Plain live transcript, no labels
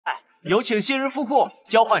有请新人夫妇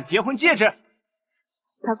交换结婚戒指。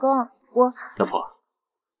老公，我老婆，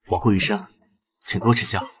往后余生，请多指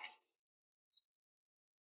教。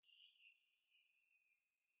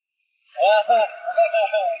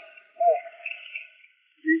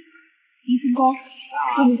林峰哥，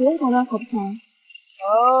我们不用打乱好不好？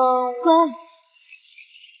乖。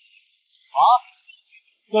好，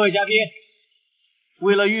各位嘉宾，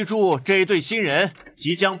为了预祝这一对新人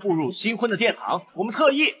即将步入新婚的殿堂，我们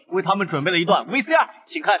特意为他们准备了一段 VCR，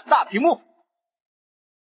 请看大屏幕。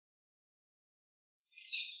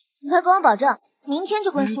你快跟我保证，明天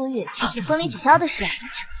就跟苏玉去提婚礼取消的事。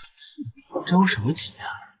着什么急啊？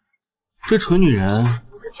这蠢女人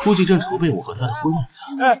估计正筹备我和她的婚礼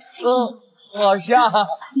呢。好像。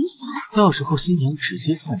到时候新娘直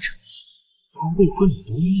接换成筹备婚礼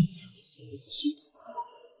多累啊！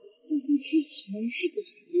就算之前是姐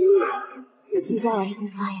姐心意，这苏家老爷干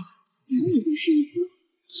嘛呀？难道你更是一夫？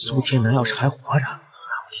苏天南要是还活着，那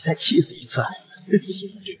我得再气死一次。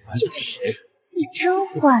就是，你真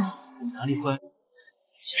坏。哪里坏？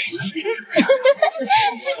这种事，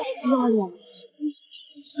要脸，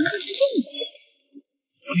怎么就这一些？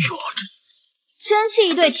哎呦，真是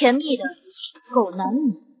一对甜蜜的狗男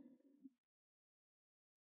女。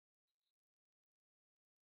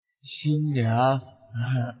新娘，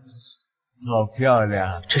好漂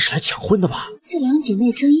亮！这是来抢婚的吧？这两姐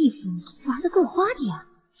妹真义夫，玩的够花的呀！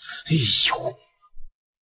哎呦，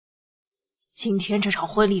今天这场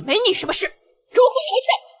婚礼没你什么事，给我滚出去！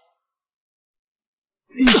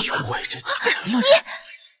哎呦喂，这什么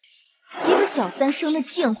一个小三生的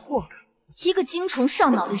贱货，一个精虫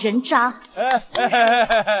上脑的人渣。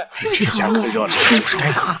这场面就是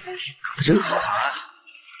该打，打得真好看。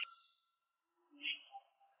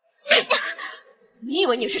你以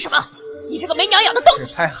为你是什么？你这个没娘养的东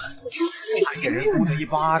西！太狠了，还给人呼的一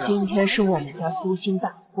巴掌。今天是我们家苏欣大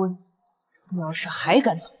婚，你要是还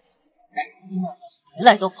敢捣，你奶奶回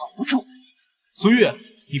来都保不住。苏玉，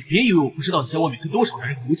你别以为我不知道你在外面跟多少男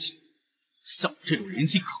人苟且。像我这种人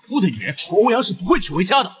尽可夫的女人，欧阳是不会娶回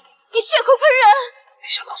家的。你血口喷人！没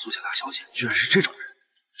想到苏家大小姐居然是这种人，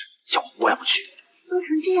要我也不去。都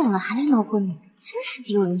成这样了，还来闹婚礼，真是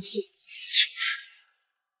丢人现眼。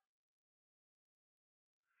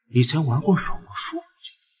以前玩过爽过舒服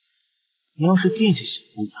就行，你要是惦记小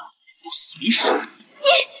姑娘，不死没事。让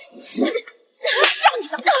你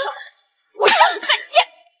怎么受？我让你看见！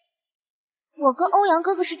我跟欧阳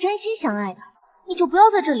哥哥是真心相爱的，你就不要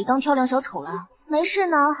在这里当跳梁小丑了。没事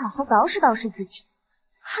呢，好好捯饬捯饬自己。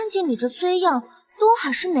看见你这衰样，都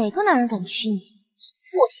还是哪个男人敢娶你？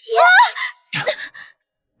妥协！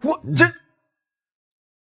我这……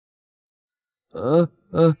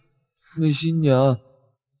那新娘。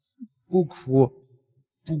不哭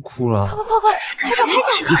了！快，拍照！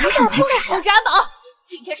臭渣宝，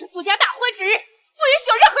今天是苏家大婚之日，不允许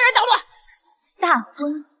有任何人捣乱。大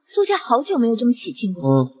婚，苏家好久没有这么喜庆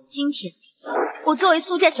过。今天我作为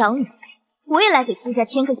苏家长女，我也来给苏家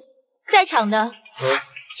添个喜。在场的，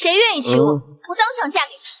谁愿意娶我，我当场嫁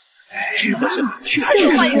给谁。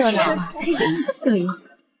这么热闹吗？有意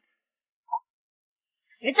思。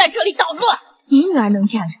别在这里捣乱！你女儿能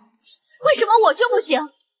嫁人，为什么我就不行？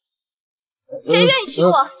谁愿意娶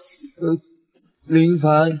我？林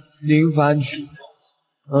凡娶。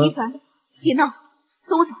林凡，别闹，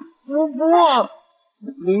跟我走。我不，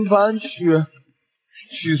林凡娶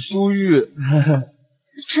苏玉。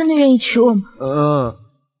你真的愿意娶我吗？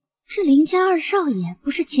这林家二少爷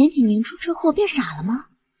不是前几年出车祸变傻了吗？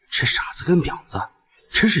这傻子跟婊子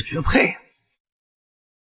真是绝配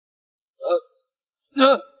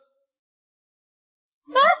啊！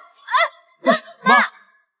妈！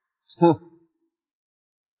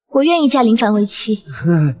我愿意嫁林凡为妻，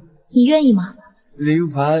你愿意吗？林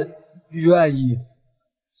凡愿意。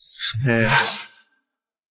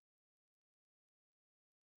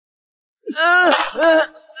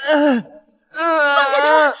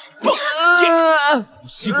我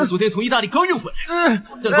媳妇昨天从意大利刚运回来，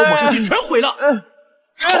蛋糕保质期全毁了，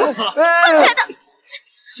吵死了！放开他！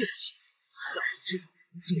谢谢，让我知道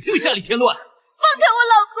你整天为家里添乱。放开我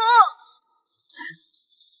老公！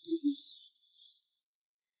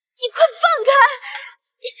你快放开！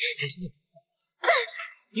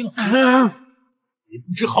你老公，你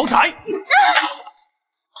不知好歹！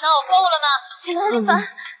闹够了吗？起来，林凡。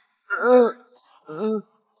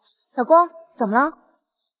老公，怎么了？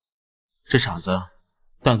这傻子，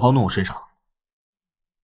蛋糕弄我身上了。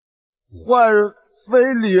坏人非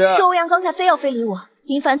礼！是欧阳刚才非要非礼我，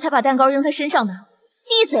林凡才把蛋糕扔他身上的。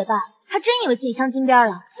闭嘴吧，他真以为自己镶金边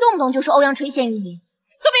了，动不动就说欧阳垂涎于你。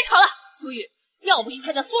都别吵了，苏玉，要不是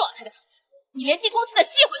他家苏老太太放弃，你连进公司的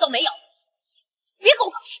机会都没有。别给我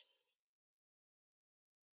搞事！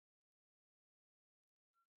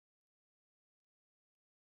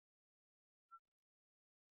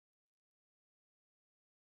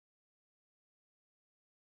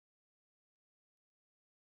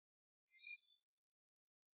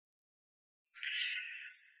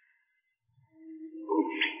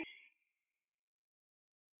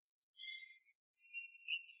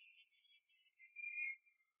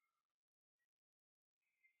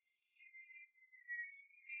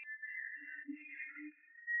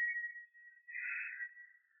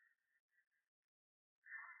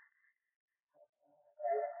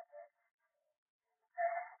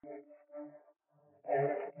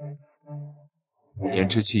年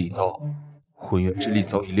之期已到，浑元之力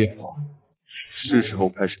早已炼化，是时候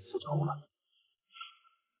开始复仇了。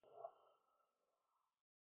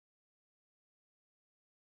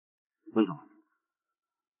温总，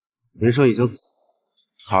人生已经死了，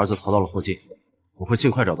他儿子逃到了后境，我会尽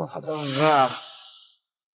快找到他的。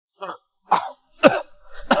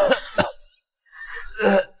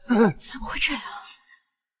怎么会这样？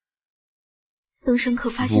等申客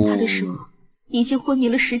发现他的时候，已经昏迷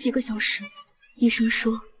了10几个小时。医生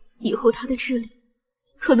说，以后他的智力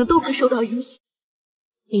可能都会受到影响。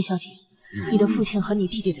林小姐，你的父亲和你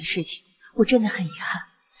弟弟的事情，我真的很遗憾。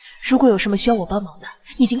如果有什么需要我帮忙的，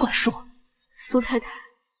你尽管说。苏太太，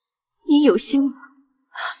您有心了。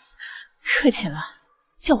客气了，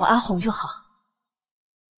叫我阿红就好。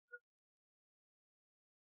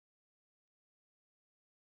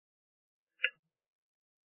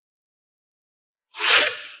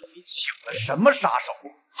你请了什么杀手，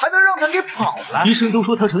还能让他给跑了？医生都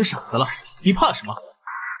说他成傻子了，你怕什么？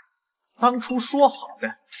当初说好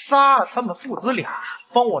的杀他们父子俩，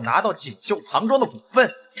帮我拿到锦绣唐庄的股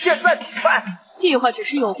份，现在怎么办？计划只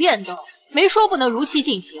是有变动，没说不能如期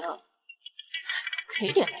进行。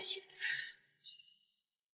给点耐心。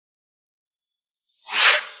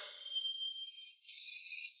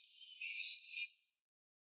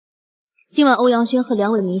今晚欧阳轩和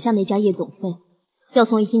梁伟名下那家夜总会要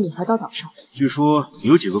送一批女孩到岛上，据说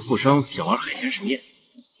有几个富商想玩海天盛宴，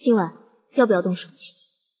今晚要不要动手？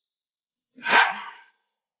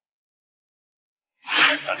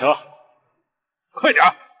下车，快点！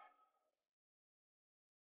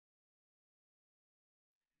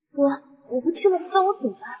我不去了，让我走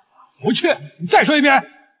吧。不去！你再说一遍！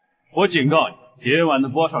我警告你，今晚的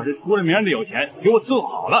多少是出了名的有钱，给我伺候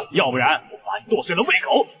好了，要不然我把你剁碎了喂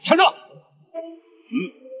狗！上车！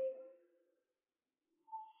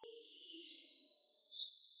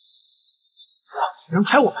人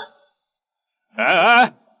拍我们！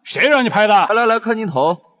哎，谁让你拍的？来，看镜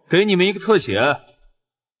头，给你们一个特写。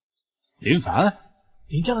林凡，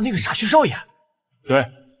林家的那个傻薛少爷。对，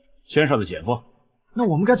轩少的姐夫。那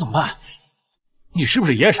我们该怎么办？你是不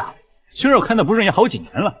是也傻？轩少看他不顺眼好几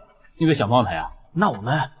年了，你得想帮他呀。那我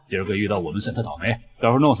们今儿个遇到我们算他倒霉，到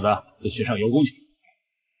时候弄死他，给轩少邀功去。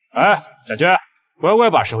哎，小娟，乖乖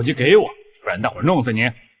把手机给我，不然大伙儿弄死你。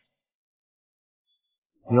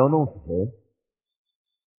你要弄死谁？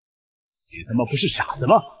你他妈不是傻子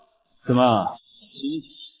吗？怎么，今天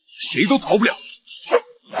谁都逃不了？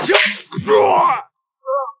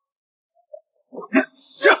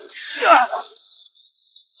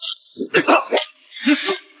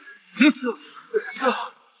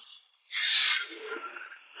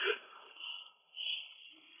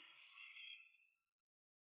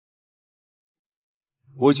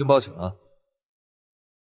我已经报警了，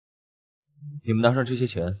你们拿上这些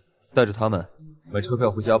钱，带着他们买车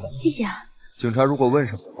票回家吧。谢谢啊。警察如果问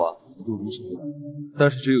什么的话，就如实回答。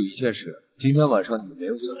但是只有一件事，今天晚上你们没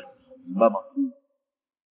有责任，明白吗？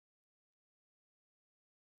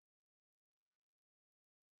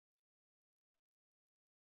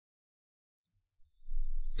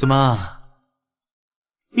怎么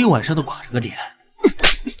一晚上都垮着个脸？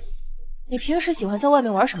你平时喜欢在外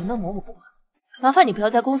面玩什么呢？蘑菇不管，麻烦你不要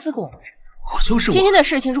在公司跟我们人。我就是我。今天的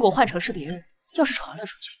事情如果换成是别人，要是传了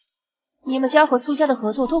出去，你们家和苏家的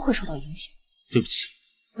合作都会受到影响。对不起，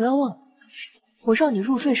不要忘了，我让你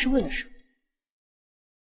入赘是为了什么？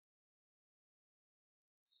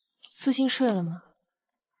苏欣睡了吗？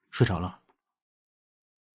睡着了。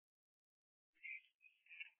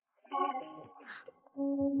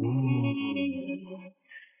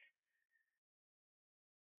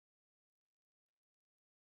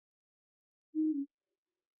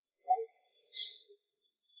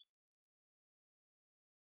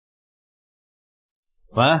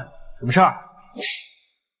喂，什么事儿？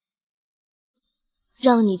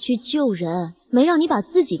让你去救人，没让你把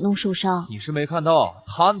自己弄受伤。你是没看到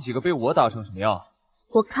他们几个被我打成什么样？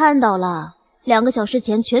我看到了，2个小时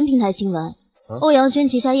前全平台新闻，欧阳轩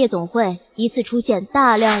旗下夜总会疑似出现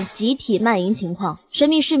大量集体卖淫情况，神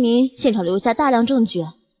秘市民现场留下大量证据。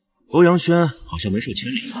欧阳轩好像没受牵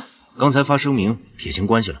连，刚才发声明撇清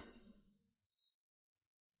关系了。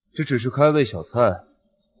这只是开胃小菜，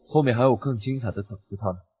后面还有更精彩的等着他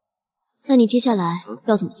们。那你接下来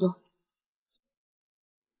要怎么做？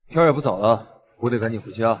天也不早了，我得赶紧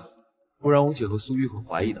回家，不然我姐和苏玉会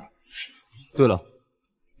怀疑的。对了，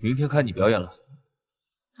明天看你表演了。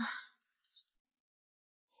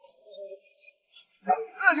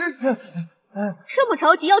这么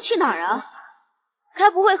着急要去哪儿啊？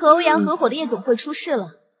该不会和欧阳合伙的夜总会出事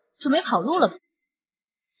了，准备跑路了吧？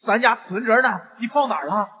咱家存折呢？你放哪儿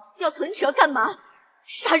了？要存折干嘛？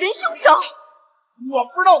杀人凶手！我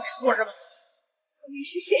不知道你说什么。你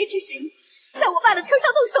是谁指使你在我爸的车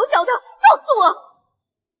上动手脚的？告诉我！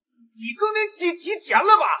你更年期提前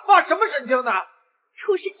了吧？发什么神经呢？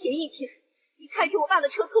出事前一天，你开着我爸的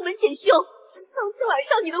车出门检修，当天晚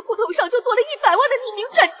上你的户头上就多了100万的匿名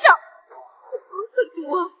转账。你好狠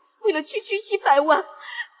毒啊！为了区区100万，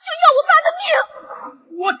就要我爸的命！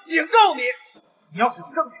我警告你，你要是有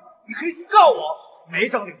证据，你可以去告我；没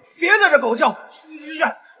证据，别在这狗叫。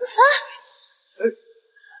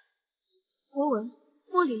博文、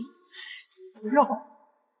莫林，哟，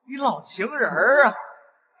你老情人啊！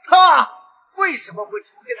他为什么会出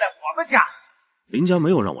现在我们家？林家没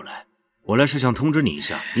有让我来，我来是想通知你一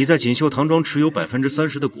下，你在锦绣唐庄持有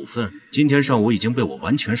30%的股份，今天上午已经被我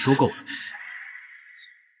完全收购了。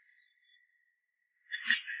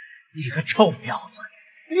你个臭婊子，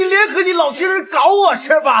你联合你老情人搞我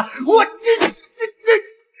是吧？我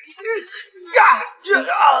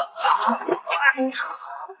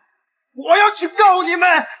我要去告你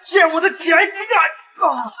们骗我的钱！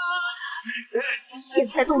现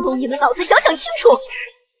在动动你的脑子，想想清楚，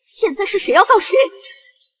现在是谁要告谁？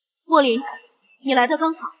莫林，你来的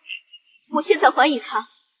刚好，我现在怀疑他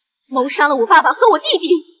谋杀了我爸爸和我弟弟，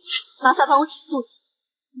麻烦帮我起诉他，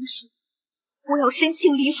同时我要申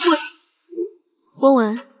请离婚。温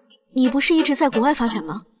文，你不是一直在国外发展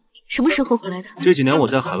吗？什么时候回来的？这几年我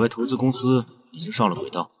在海外投资公司已经上了轨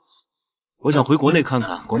道，我想回国内看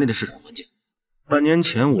看国内的市场环境。半年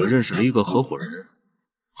前我认识了一个合伙人，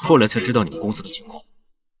后来才知道你们公司的情况。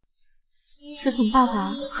自从爸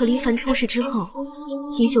爸和林凡出事之后，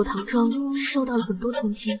锦绣唐庄受到了很多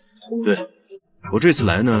冲击。对，我这次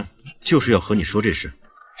来呢，就是要和你说这事。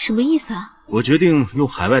什么意思啊？我决定用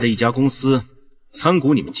海外的一家公司参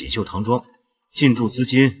股你们锦绣唐庄，进驻资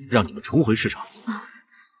金，让你们重回市场。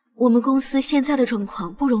我们公司现在的状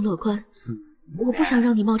况不容乐观，我不想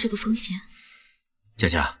让你冒这个风险。佳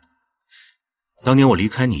佳，当年我离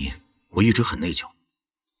开你，我一直很内疚，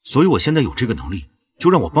所以我现在有这个能力，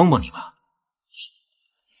就让我帮帮你吧。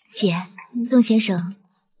姐，邓先生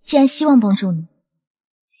既然希望帮助你，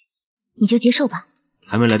你就接受吧。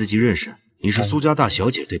还没来得及认识，你是苏家大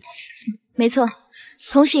小姐对吧？没错，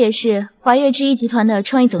同时也是华悦之一集团的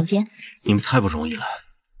创意总监。你们太不容易了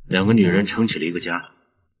，2个女人撑起了一个家。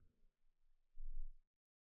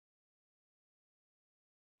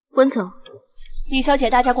温总，李小姐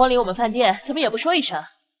大驾光临我们饭店，怎么也不说一声？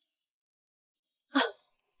啊，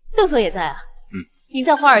邓总也在啊。您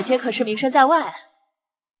在华尔街可是名声在外。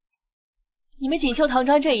你们锦绣唐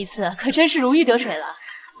庄这一次可真是如鱼得水了。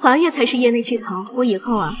华悦才是业内巨头，我以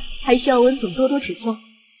后啊还需要温总多多指教。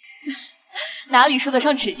哪里说得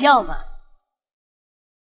上指教嘛？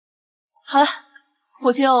好了，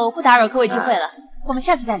我就不打扰各位聚会了，我们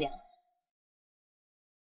下次再聊。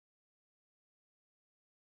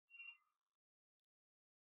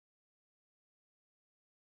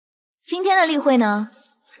今天的例会呢，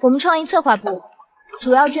我们创意策划部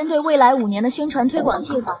主要针对未来5年的宣传推广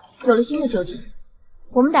计划有了新的修订。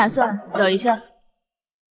我们打算……等一下，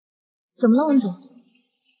怎么了，温总？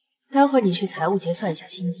待会你去财务结算一下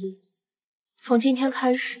薪资。从今天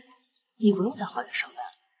开始，你不用在华悦上班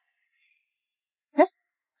了。哎，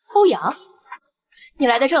欧阳，你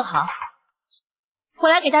来的正好，我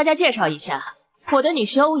来给大家介绍一下我的女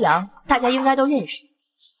婿欧阳，大家应该都认识。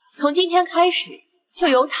从今天开始，就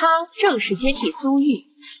由他正式接替苏玉，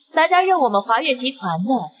来担任我们华悦集团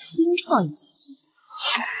的新创意总监。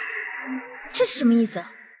这是什么意思？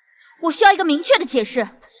我需要一个明确的解释。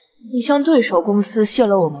你向对手公司泄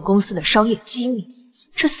露我们公司的商业机密，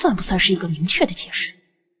这算不算是一个明确的解释？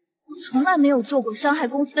我从来没有做过伤害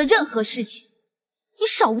公司的任何事情，你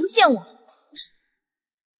少诬陷我。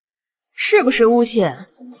是不是诬陷，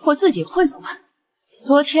我自己会做判。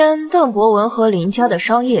昨天邓博文和林家的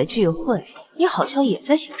商业聚会，你好像也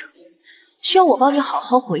在现场，需要我帮你好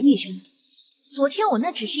好回忆一下吗？昨天我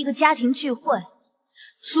那只是一个家庭聚会，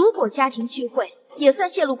如果家庭聚会也算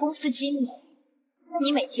泄露公司机密，那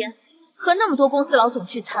你每天和那么多公司老总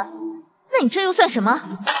聚餐，那你这又算什么？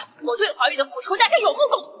我对华悦的付出大家有目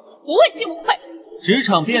共睹，不问心无愧。职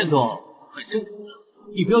场变动很正常，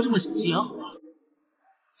你不要这么小心眼好吗？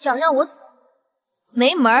想让我走？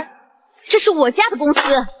没门儿！这是我家的公司。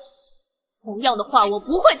同样的话，我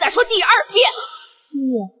不会再说第二遍。心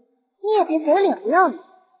月，你也别给脸不要脸。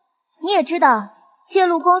你也知道，泄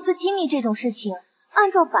露公司机密这种事情，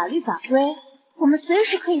按照法律法规，我们随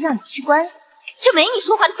时可以让你吃官司。这没你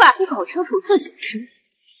说话的份儿。你搞清楚自己的身份，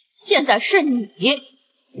现在是你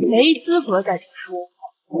没资格在这说话。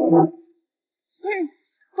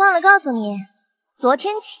忘了告诉你，昨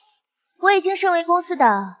天起，我已经升为公司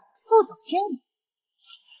的副总经理。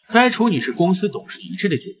开除你是公司董事一致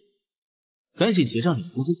的决定，赶紧结账领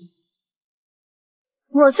工资走。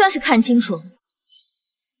我算是看清楚了，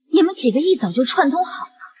你们几个一早就串通好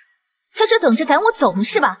了，在这等着赶我走呢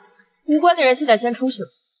是吧？无关的人现在先出去吧。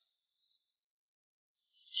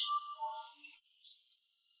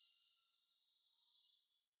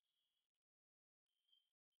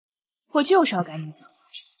我就是要赶你走，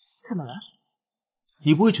怎么了？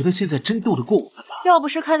你不会觉得现在真斗得过我们吧？要不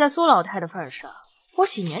是看在苏老太的份上，我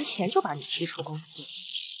几年前就把你踢出公司。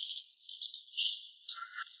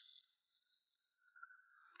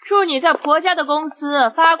祝你在婆家的公司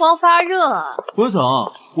发光发热。博总，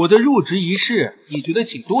我的入职仪式，你觉得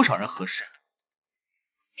请多少人合适？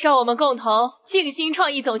让我们共同敬新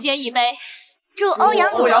创意总监一杯，祝欧阳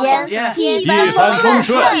总监一帆风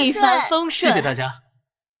顺，一帆风顺。谢谢大家。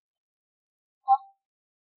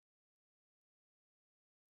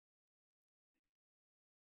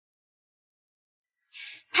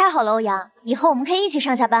太好了，欧阳，以后我们可以一起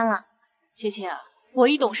上下班了。青青啊，我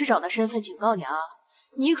以董事长的身份警告你啊，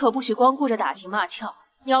你可不许光顾着打情骂俏。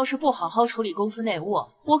你要是不好好处理公司内务，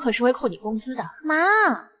我可是会扣你工资的。妈，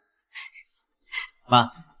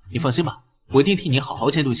你放心吧，我一定替你好好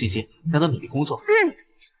监督欣欣，让她努力工作。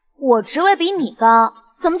我职位比你高，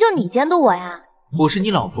怎么就你监督我呀？我是你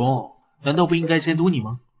老公，难道不应该监督你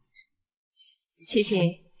吗？欣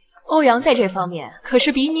欣，欧阳在这方面可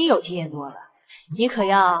是比你有经验多了，你可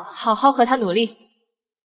要好好和他努力。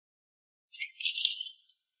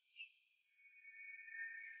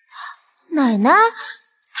奶奶，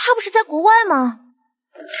她不是在国外吗？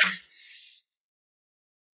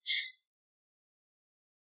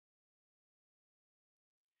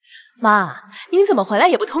妈，您怎么回来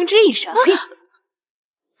也不通知一声？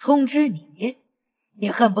通知你？你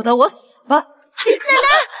恨不得我死吧？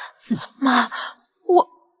奶奶，妈，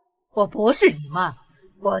我不是你妈，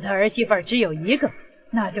我的儿媳妇只有一个，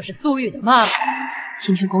那就是苏玉的妈妈。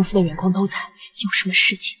今天公司的员工都在，有什么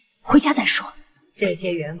事情回家再说。这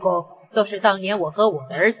些员工都是当年我和我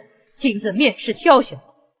儿子亲自面试挑选的，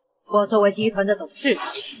我作为集团的董事长，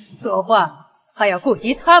说话还要顾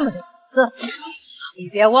及他们的脸色。你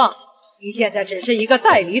别忘了，你现在只是一个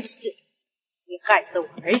代理董事长，你害死我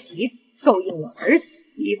儿媳妇，勾引我儿子，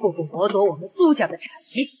一步步剥夺我们苏家的产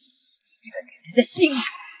业，你这个女人的心怎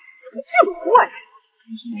么这么坏？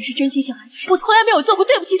你依然是真心相爱，我从来没有做过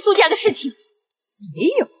对不起苏家的事情。没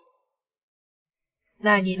有？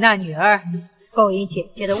那你那女儿勾引姐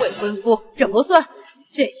姐的未婚夫，这不算。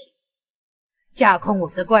这些架空我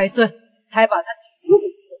的乖孙，还把他赶出公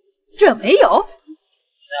司，这没有。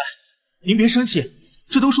您别生气，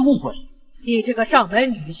这都是误会。你这个上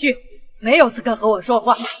门女婿，没有资格和我说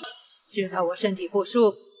话。知道我身体不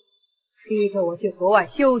舒服，逼着我去国外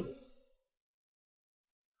修养，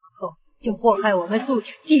后就祸害我们苏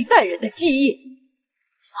家几代人的基业。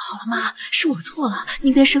好了，妈，是我错了，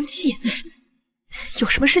您别生气。有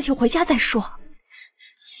什么事情回家再说。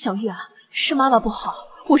小玉啊，是妈妈不好，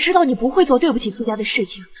我知道你不会做对不起苏家的事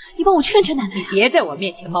情，你帮我劝劝奶奶呀。别在我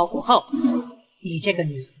面前猫哭耗子，你这个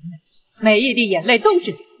女人，每一滴眼泪都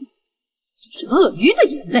是假的，就是鳄鱼的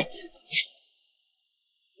眼泪。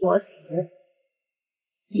我死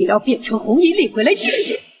也要变成红衣厉鬼来见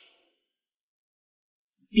见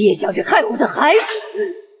你，别想着害我的孩子。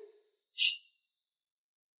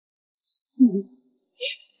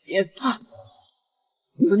别怕，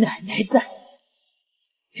有奶奶在，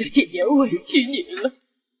这几年委屈你了。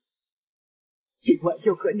今晚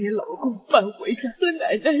就和你老公搬回家和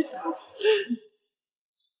奶奶住，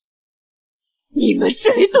你们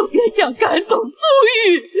谁都别想赶走苏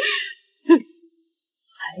玉。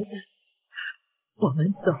孩子，我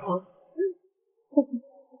们走。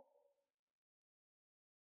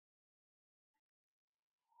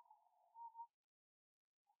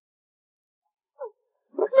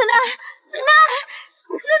奶奶，奶奶，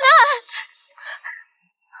奶奶，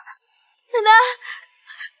奶奶，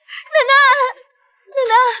奶奶，奶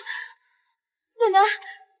奶，奶奶。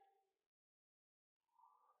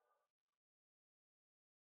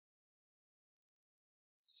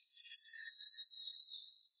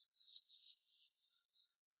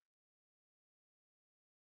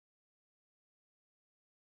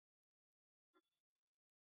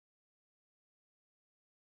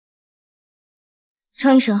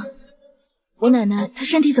张医生，我奶奶她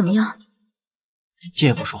身体怎么样？借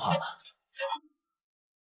也不说话了。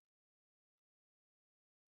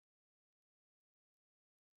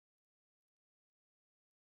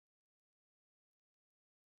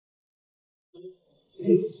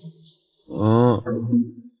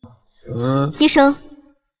医生，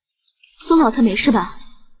苏老太没事吧？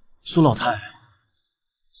苏老太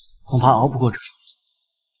恐怕熬不过这场。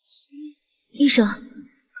医生，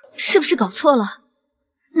是不是搞错了？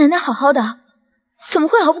奶奶好好的，怎么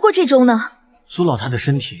会熬不过这周呢？苏老太的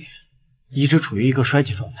身体一直处于一个衰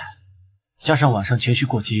竭状态，加上晚上情绪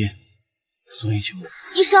过激，所以就……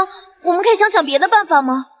医生，我们可以想想别的办法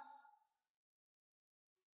吗？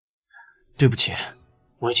对不起，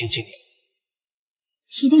我已经尽力了。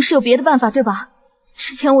一定是有别的办法，对吧？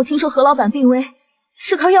之前我听说何老板病危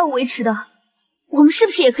是靠药物维持的，我们是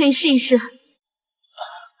不是也可以试一试？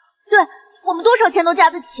对，我们多少钱都加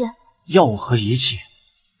得起。药物和仪器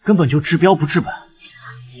根本就治标不治本，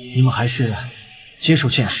你们还是接受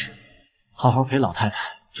现实，好好陪老太太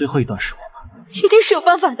最后一段时光吧。一定是有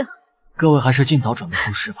办法的。各位还是尽早准备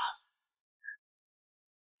后事吧。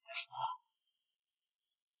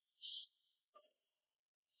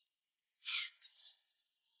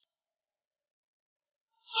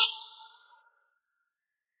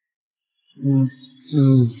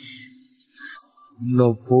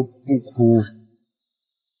老婆不哭。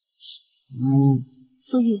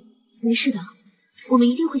苏玉，没事的，我们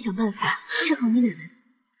一定会想办法治好你奶奶的。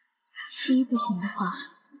西医不行的话，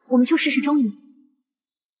我们就试试中医。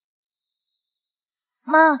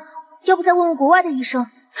妈，要不再问问国外的医生，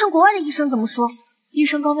看国外的医生怎么说？医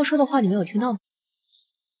生刚刚说的话你没有听到吗？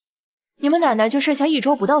你们奶奶就剩下1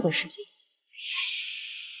周不到的时间。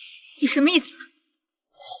你什么意思？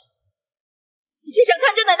你就想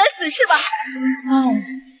看着奶奶死是吧？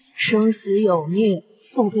生死有命，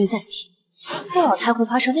富贵在天。苏老太会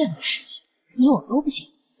发生那样的事情，你我都不行。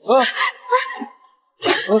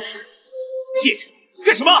贱人，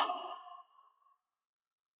干什么？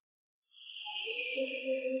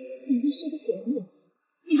你们说的果然没错，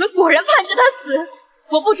你们果然盼着他死。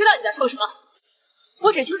我不知道你在说什么，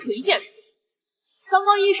我只清楚一件事情：刚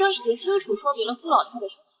刚医生已经清楚说明了苏老太的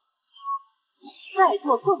身体，再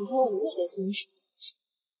做更多无谓的心事。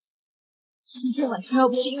今天晚上要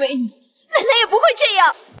不是因为你，奶奶也不会这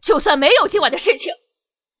样。就算没有今晚的事情，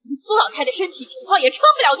苏老太的身体情况也撑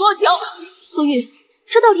不了多久。苏玉，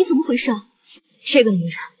这到底怎么回事啊？这个女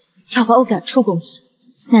人要把我赶出公司，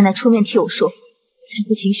奶奶出面替我说话，才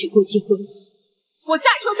不情绪过激昏迷。我再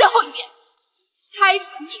说最后一遍，开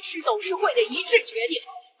成你是董事会的一致决定。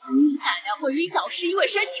奶奶会晕倒是因为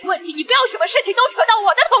身体问题，你不要什么事情都扯到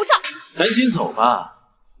我的头上。赶紧走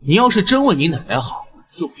吧，你要是真为你奶奶好，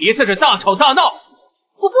就别在这大吵大闹。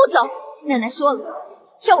我不走，奶奶说了，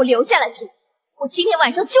要我留下来住。我今天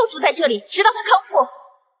晚上就住在这里，直到她康复。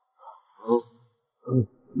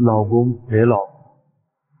老公陪老婆，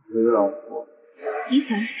陪老婆。林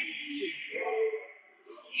凡，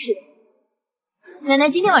是的，奶奶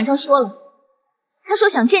今天晚上说了，她说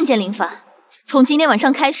想见见林凡。从今天晚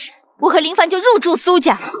上开始，我和林凡就入住苏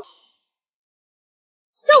家。让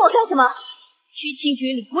我干什么？于情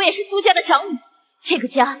于理，我也是苏家的长女，这个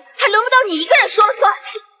家还轮不到你一个人说了算。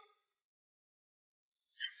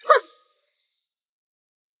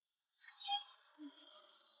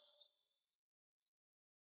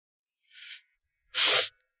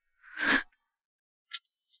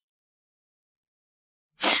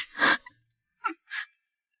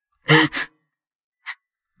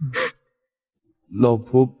老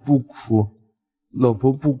婆不哭，老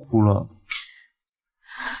婆不哭了。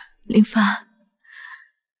林凡，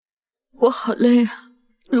我好累啊！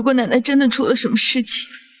如果奶奶真的出了什么事情，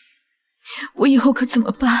我以后可怎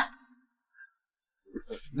么办？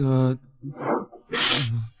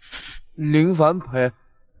林凡陪，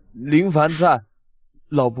林凡在，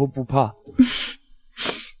老婆不怕。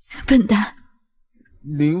笨蛋！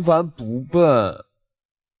林凡不笨。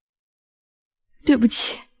对不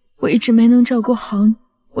起，我一直没能照顾好你，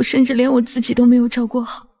我甚至连我自己都没有照顾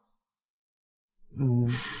好。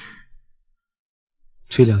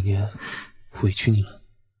这2年委屈你了。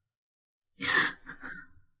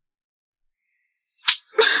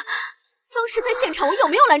当时在现场，我有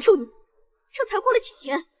没有拦住你？这才过了几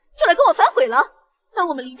天，就来跟我反悔了？当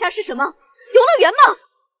我们林家是什么？游乐园吗？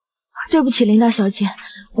对不起，林大小姐，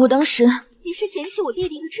我当时……你是嫌弃我弟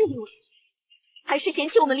弟的智力问题，还是嫌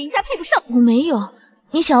弃我们林家配不上？我没有，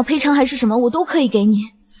你想要赔偿还是什么，我都可以给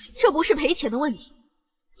你。这不是赔钱的问题，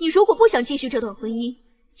你如果不想继续这段婚姻，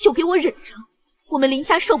就给我忍着。我们林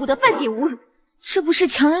家受不得半点侮辱。这不是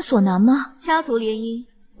强人所难吗？家族联姻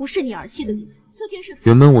不是你儿戏的地方。这件事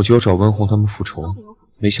原本我就要找温红他们复仇，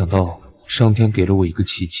没想到上天给了我一个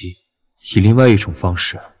契机，以另外一种方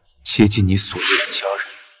式接近你所谓的家人。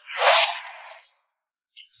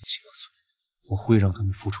我会让他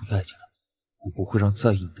们付出代价的，我不会让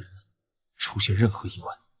在意你的人出现任何意外。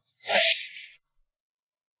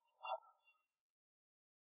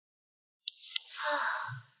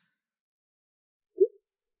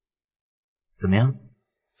怎么样，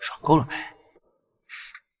爽够了没？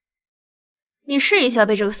你试一下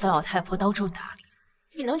被这个死老太婆当众打脸，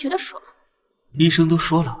你能觉得爽？医生都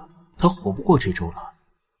说了，他活不过这周了，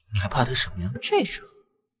你还怕他什么呀？这周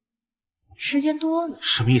时间多了，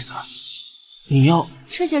什么意思啊？你要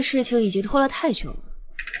这件事情已经拖了太久了，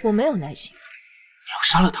我没有耐心。你要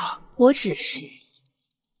杀了他？我只是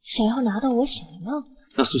想要拿到我想要的。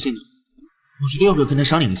那苏欣呢？我觉得要不要跟他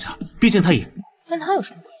商量一下？毕竟他也……跟他有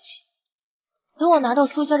什么关系？等我拿到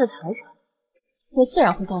苏家的财产，我自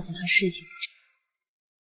然会告诉他事情的真相。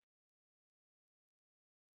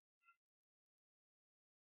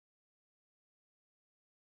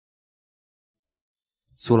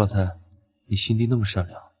苏老太，你心地那么善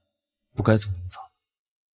良，不该走那么早。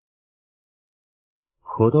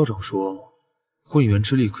何道长说，混元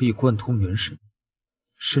之力可以贯通元神，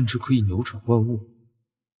甚至可以扭转万物。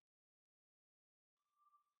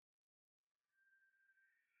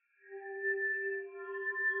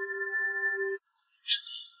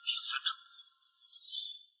第三种，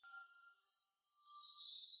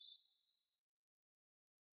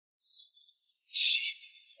气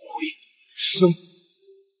回生。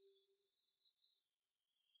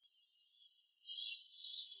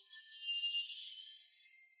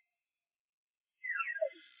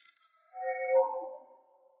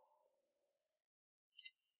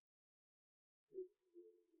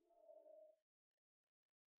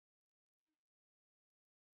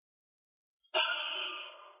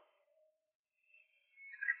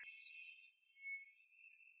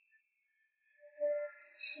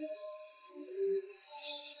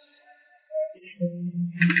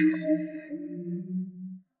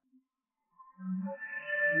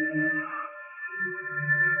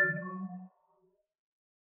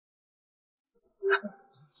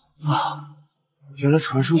啊，原来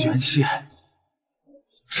传输元气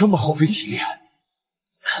这么耗费体力。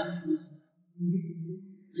疼！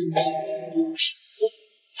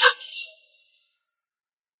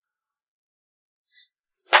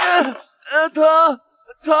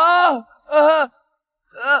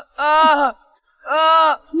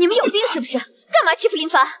你们有病是不是？干嘛欺负林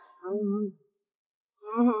凡？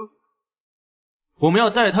我们要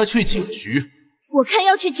带他去警局。我看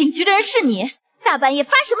要去警局的人是你，大半夜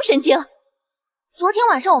发什么神经？昨天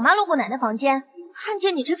晚上我妈路过奶奶房间，看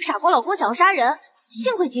见你这个傻瓜老公想要杀人，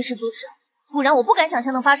幸亏及时阻止，不然我不敢想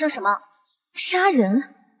象能发生什么。杀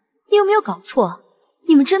人？你有没有搞错？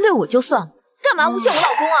你们针对我就算了，干嘛诬陷我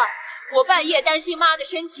老公啊？我半夜担心妈的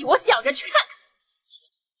身体，我想着去看看。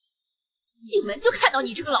进门就看到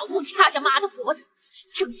你这个老公掐着妈的脖子，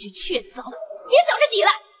证据确凿，别想着抵赖。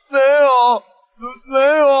没有，我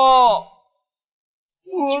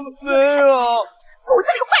没有，骨子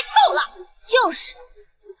里坏透了。就是，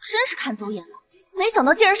真是看走眼了，没想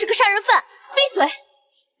到竟然是个杀人犯。闭嘴！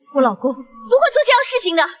我老公不会做这样事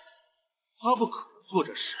情的。他不可能做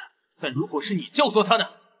这事，但如果是你教唆他呢？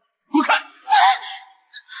滚开！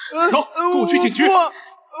走，跟我去警局。不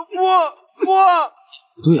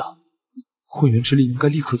对啊，混元之力应该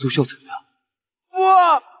立刻奏效才对啊。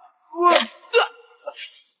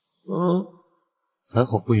还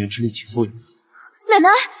好混元之力起作用。奶奶，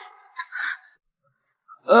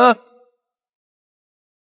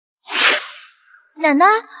奶奶，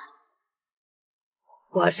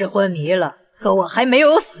我是昏迷了，可我还没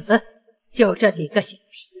有死，就这几个小屁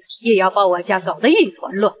也要把我家搞得一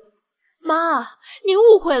团乱。妈，你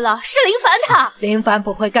误会了，是林凡他。林凡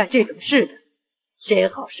不会干这种事的，谁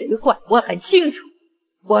好谁坏我很清楚，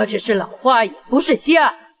我只是老花眼，不是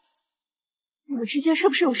瞎。你们之间是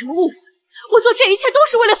不是有什么误会？我做这一切都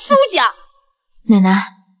是为了苏家。奶奶，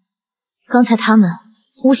刚才他们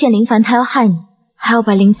诬陷林凡他要害你，还要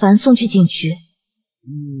把林凡送去警局。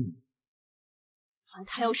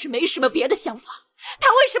他要是没什么别的想法，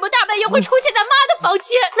他为什么大半夜会出现在妈的房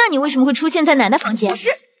间？那你为什么会出现在奶奶房间？不是，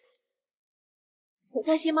我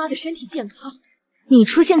担心妈的身体健康。你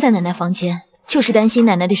出现在奶奶房间，就是担心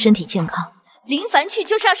奶奶的身体健康。林凡去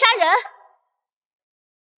就是要杀人。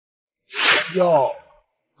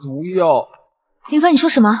毒药。林凡，你说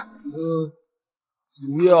什么？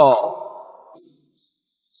毒药。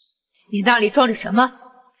你那里装着什么？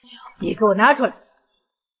你给我拿出来！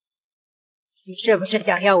你是不是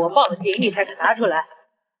想要我报警，你才肯拿出来？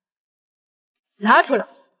拿出来！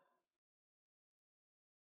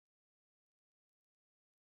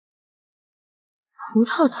葡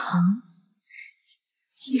萄糖。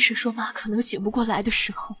医生说妈可能醒不过来的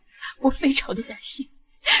时候，我非常的担心，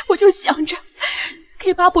我就想着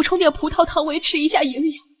给妈补充点葡萄糖，维持一下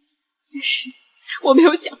营养。但是我没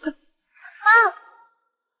有想到，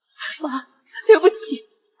妈，对不起，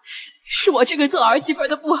是我这个做儿媳妇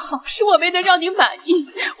的不好，是我没能让你满意，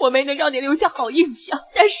我没能让你留下好印象。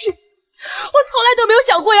但是我从来都没有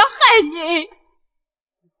想过要害你。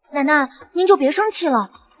奶奶，您就别生气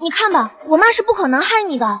了，你看吧，我妈是不可能害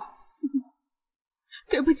你的。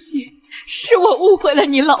对不起，是我误会了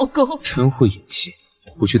你老公。真会演戏，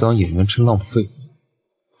不去当演员真浪费。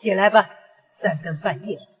起来吧，3更半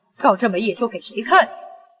夜搞这么夜秀给谁看？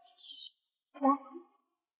谢谢。来。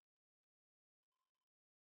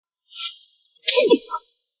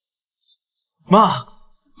妈，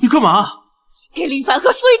你干嘛？给林凡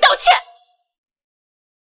和苏玉道歉。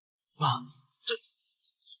妈，这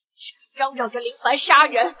嚷嚷着林凡杀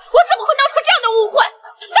人，我怎么会闹出这样的误会？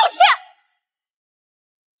道歉！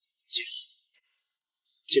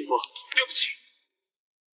姐夫，对不起。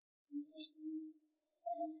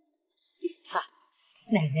他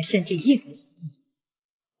奶奶身体硬，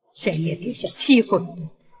谁也别想欺负你。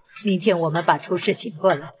明天我们把厨师请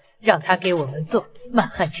过来，让他给我们做满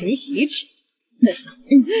汉全席吃。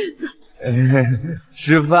走，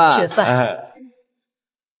吃饭，吃饭。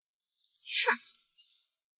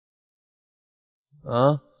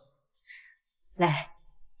啊？来。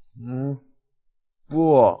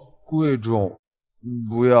不贵重，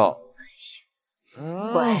不要。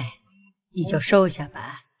乖，你就收下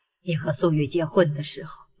吧。你和苏玉结婚的时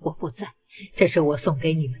候，我不在，这是我送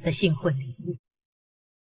给你们的新婚礼物。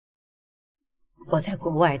我在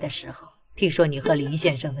国外的时候，听说你和林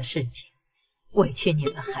先生的事情，委屈你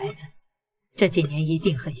们孩子，这几年一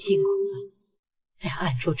定很辛苦了，在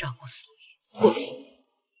暗处照顾苏玉。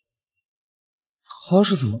他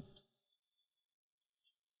是怎么？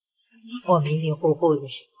我迷迷糊糊的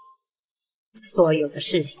时候，所有的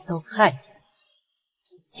事情都看见了。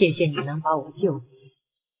谢谢你能把我救回来，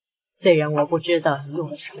虽然我不知道你用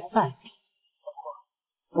了什么办法，不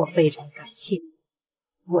过我非常感谢你。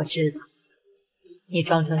我知道你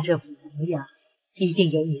装成这副模样，一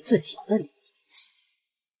定有你自己的理由。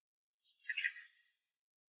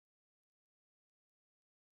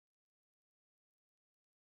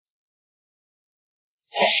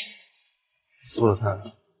苏老太，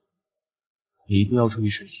你一定要注意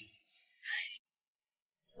身体。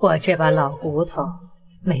我这把老骨头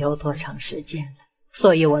没有多长时间了，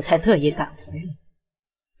所以我才特意赶回来。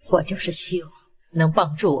我就是希望能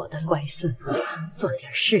帮助我的乖孙做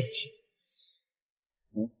点事情。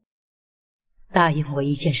答应我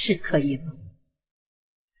一件事可以吗？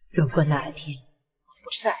如果哪天我不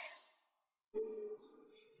在了，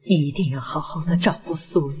你一定要好好的照顾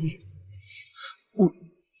苏玉。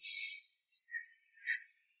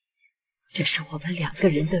这是我们2个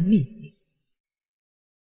人的秘密。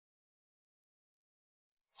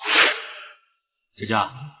佳佳，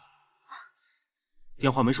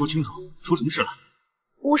电话没说清楚，出什么事了？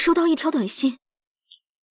我收到一条短信，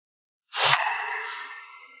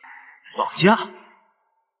绑架？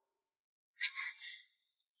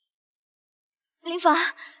林凡，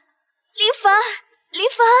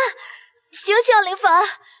醒醒，林凡！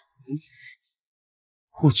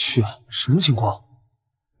我去，什么情况？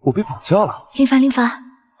我被绑架了！林凡，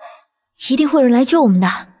一定会有人来救我们的。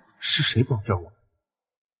是谁绑架我？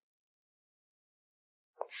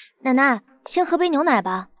奶奶，先喝杯牛奶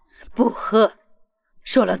吧。不喝，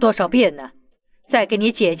说了多少遍呢？再给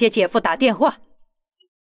你姐姐姐夫打电话。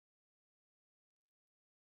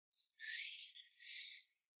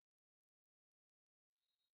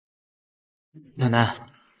奶奶，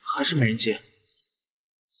还是没人接。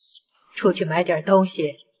出去买点东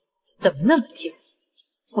西，怎么那么久？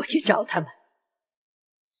我去找他们。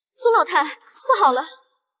苏老太，不好了，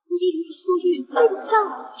你弟弟和苏玉被绑架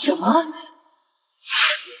了。什么？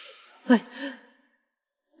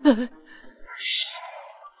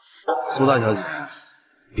苏大小姐，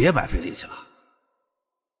别白费力气了。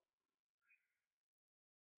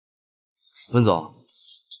温总，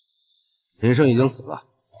林胜已经死了，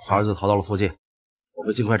儿子逃到了附近，我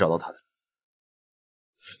会尽快找到他的。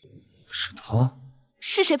是他？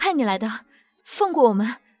是谁派你来的？放过我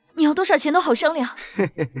们，你要多少钱都好商量。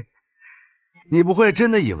你不会真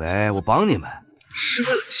的以为我帮你们是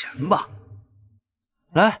为了钱吧？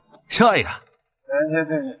来，笑一个。3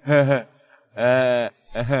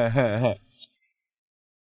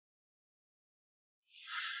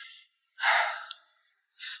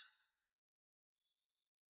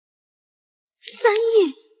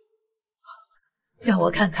亿，让我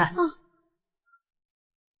看看。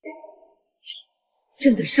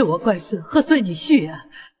真的是我乖孙和孙女婿啊！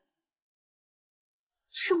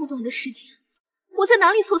这么短的时间，我在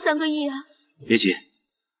哪里凑3个亿啊？别急，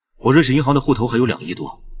我瑞士银行的户头还有2亿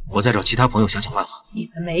多，我再找其他朋友想想办法。你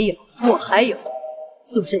们没有，我还有。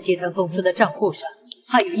苏氏集团公司的账户上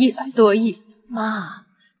还有100多亿。妈，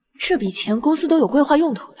这笔钱公司都有规划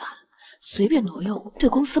用途的，随便挪用对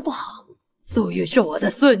公司不好。苏玉是我的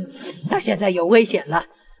孙女，她现在有危险了，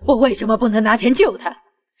我为什么不能拿钱救她？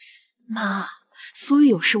妈，所以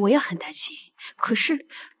有时我也很担心。可是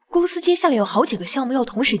公司接下来有好几个项目要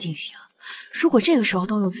同时进行，如果这个时候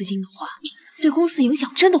动用资金的话，对公司影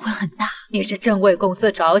响真的会很大。你是真为公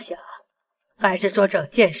司着想，还是说整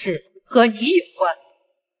件事和你有关？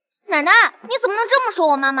奶奶，你怎么能这么说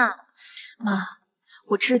我妈妈？妈，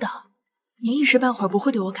我知道您一时半会儿不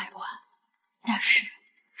会对我改观，但是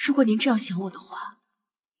如果您这样想我的话，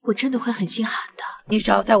我真的会很心寒的。你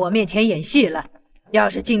少在我面前演戏了！要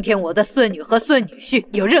是今天我的孙女和孙女婿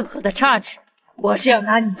有任何的差池，我是要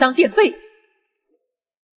拿你当垫背的。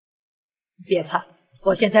别怕，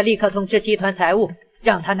我现在立刻通知集团财务，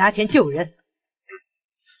让他拿钱救人。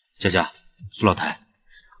佳佳、苏老太，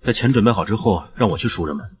在钱准备好之后，让我去赎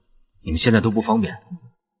人们。你们现在都不方便。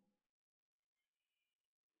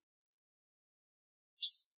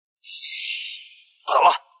怎么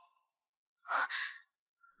了？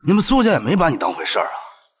你们苏家也没把你当回事儿啊！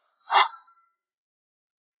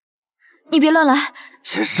你别乱来！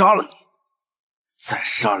先杀了你，再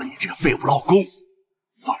杀了你这个废物老公。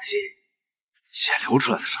放心，血流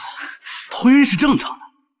出来的时候，头晕是正常的，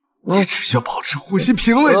你只需要保持呼吸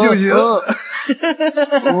平稳就行。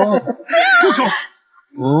住手！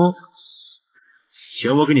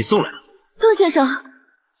钱我给你送来了。邓先生，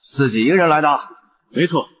自己一个人来的？没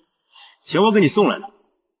错，钱我给你送来了，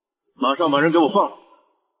马上把人给我放了。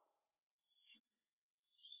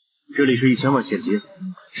这里是1000万现金，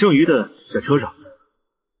剩余的在车上。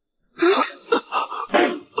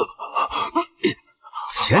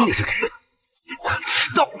钱你是给的，我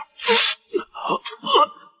知道了。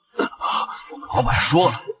我们老板说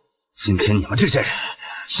了，今天你们这些人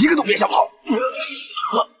一个都别想跑。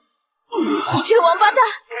你这个王八蛋，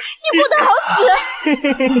你不得好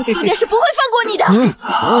死！苏家是不会放过你的。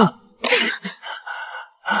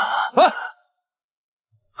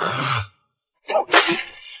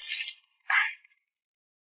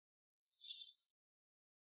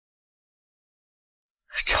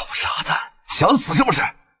臭傻子，想死是不是？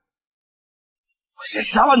我先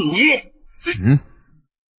杀了你！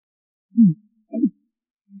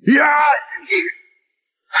呀！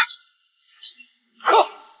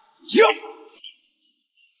行。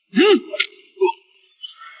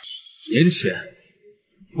年前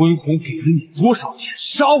温红给了你多少钱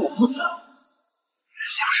杀我父子？你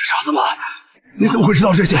不是傻子吗？你怎么会知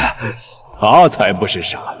道这些？他才不是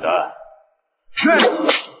傻子。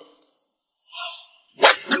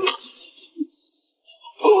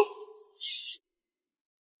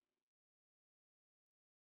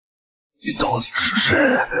你到底是谁？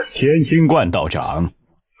天清观道长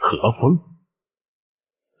何风。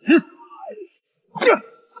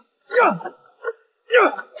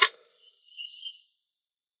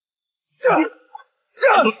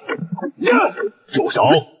住手！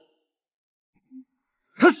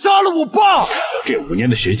他杀了我爸！这5年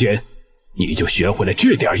的时间，你就学会了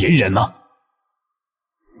这点隐忍吗？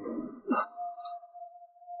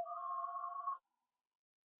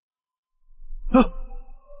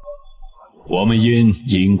我们因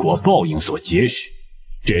因果报应所结识，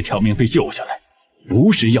这条命被救下来，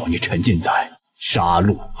不是要你沉浸在杀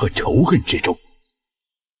戮和仇恨之中。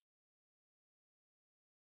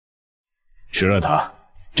吃了它，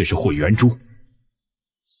这是会员珠。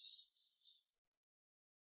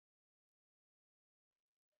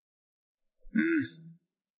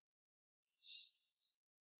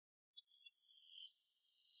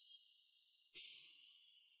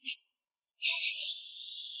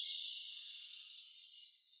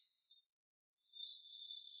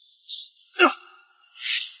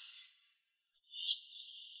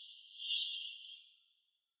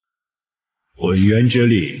混元之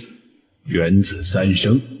力源自3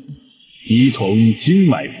生，一从经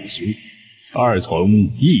脉复苏，2从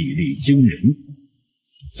毅力惊人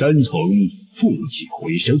，3从负气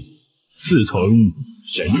回升，4从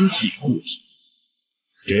神气护体。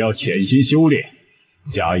只要潜心修炼，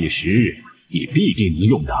假以时日，你必定能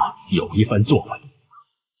用它有一番作为。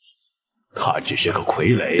他只是个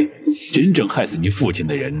傀儡，真正害死你父亲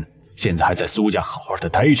的人，现在还在苏家好好的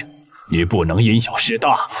待着，你不能因小失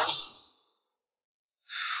大。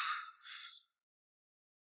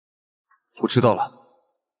我知道了。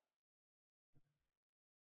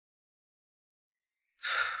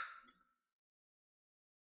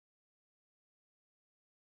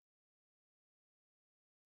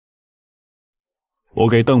我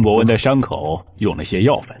给邓博文的伤口用了些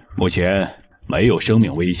药粉，目前没有生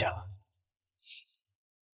命危险了。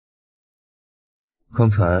刚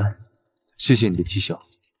才谢谢你的绩效。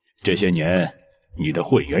这些年你的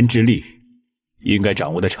混元之力应该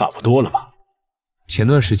掌握的差不多了吧？前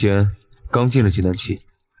段时间刚进了济南期，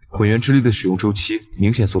混元之力的使用周期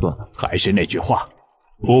明显缩短了。还是那句话，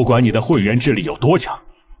不管你的会员智力有多强，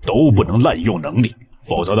都不能滥用能力，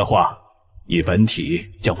否则的话，你本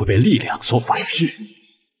体将会被力量所反噬。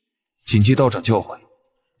谨记道长教诲。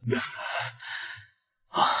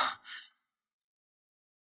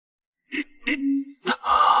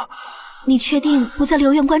你确定不在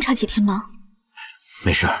留院观察几天吗？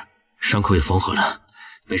没事，伤口也缝合了，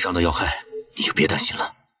没伤到要害，你就别担心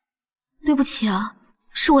了。对不起啊，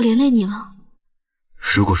是我连累你了。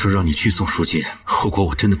如果说让你去送书记，后果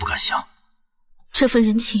我真的不敢想。这份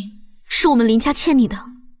人情是我们林家欠你的。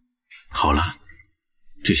好了，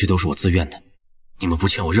这些都是我自愿的，你们不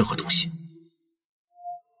欠我任何东西。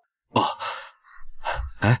哦，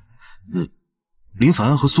哎，林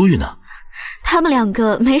凡和苏玉呢？他们两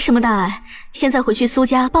个没什么大碍，现在回去苏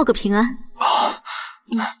家报个平安。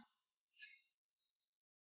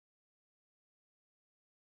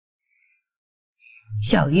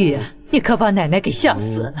小玉啊，你可把奶奶给吓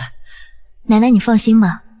死了。奶奶，你放心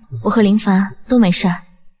吧，我和林凡都没事儿。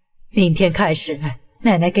明天开始，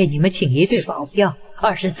奶奶给你们请一队保镖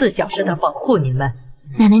，24小时的保护你们。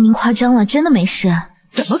奶奶您夸张了，真的没事。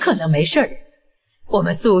怎么可能没事儿？我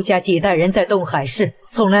们苏家几代人在东海市，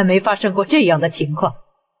从来没发生过这样的情况。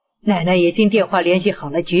奶奶已经电话联系好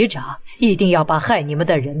了局长，一定要把害你们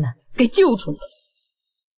的人呢给救出来。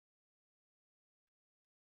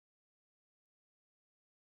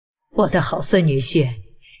我的好孙女婿，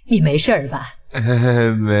你没事吧？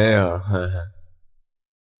没有。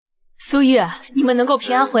苏玉，你们能够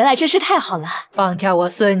平安回来，真是太好了。绑架我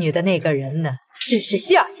孙女的那个人呢，真是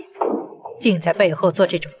下贱，竟在背后做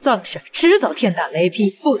这种脏事，迟早天打雷劈，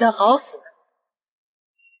不得好死。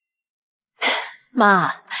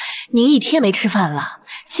妈，您一天没吃饭了。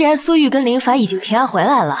既然苏玉跟林凡已经平安回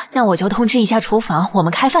来了，那我就通知一下厨房，我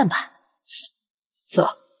们开饭吧。走，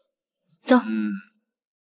走。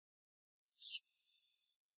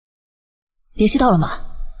联系到了吗？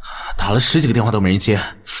打了10几个电话都没人接，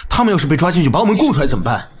他们要是被抓进去把我们供出来怎么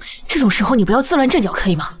办？这种时候你不要自乱阵脚，可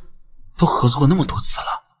以吗？都合作过那么多次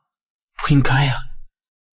了，不应该呀。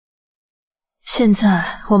现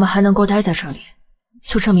在我们还能够待在这里，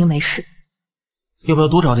就证明没事。要不要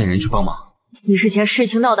多找点人去帮忙？你是嫌事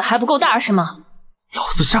情闹得还不够大是吗？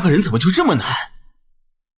老子杀个人怎么就这么难？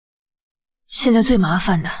现在最麻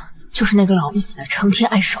烦的就是那个老不死的成天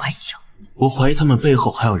碍手碍脚。我怀疑他们背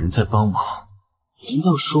后还有人在帮忙。难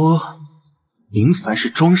道说林凡是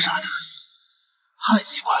装傻的？太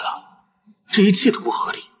奇怪了，这一切都不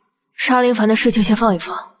合理。杀林凡的事情先放一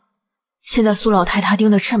放，现在苏老太他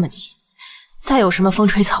盯得这么紧，再有什么风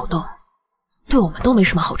吹草动，对我们都没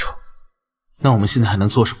什么好处。那我们现在还能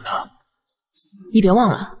做什么呢？你别忘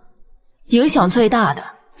了，影响最大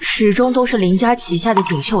的始终都是林家旗下的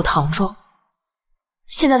锦绣唐庄。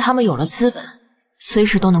现在他们有了资本，随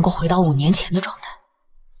时都能够回到5年前的状态。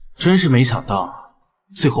真是没想到，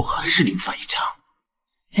最后还是林凡一家。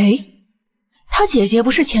哎，他姐姐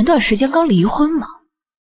不是前段时间刚离婚吗？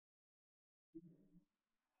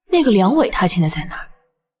那个梁伟他现在在哪儿？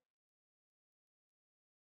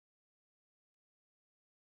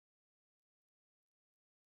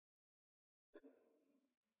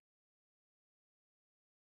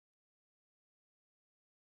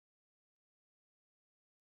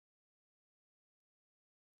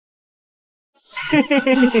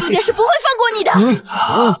苏家是不会放过你的。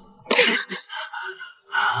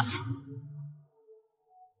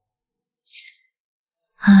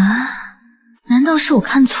啊？难道是我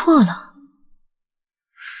看错了？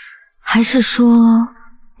还是说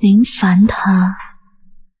林凡他……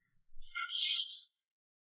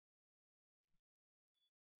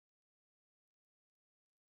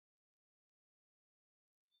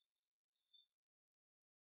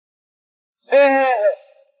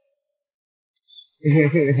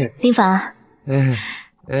林凡，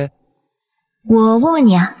我问问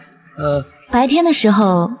你啊，白天的时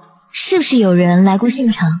候是不是有人来过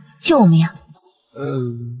现场救我们呀？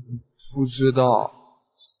不知道。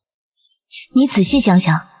你仔细想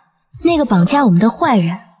想，那个绑架我们的坏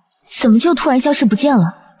人怎么就突然消失不见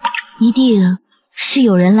了？一定是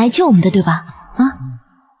有人来救我们的，对吧？啊？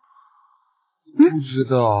不知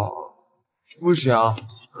道，不想，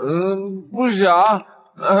不想。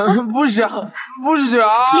不想，不想。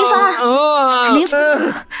林凡，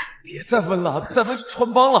林凡，别再问了，再问就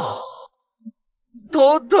穿帮了。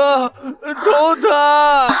头疼，头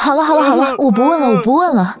疼。好了，好了，好了，我不问了，我不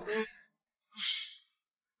问了。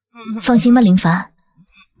放心吧，林凡，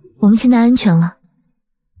我们现在安全了，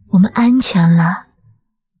我们安全了。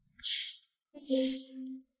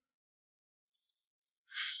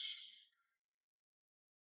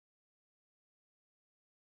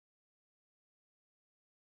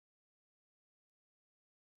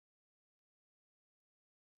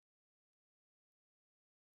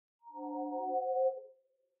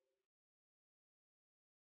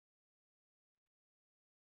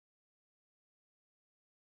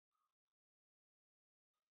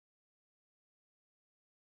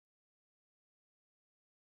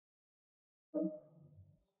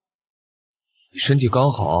你身体刚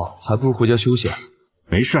好，还不如回家休息。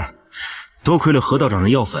没事，多亏了何道长的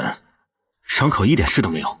药粉，伤口一点事都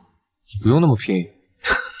没有。你不用那么拼。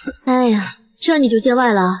哎呀，这你就见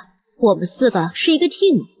外了。我们4个是一个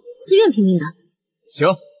team， 自愿拼命的。行，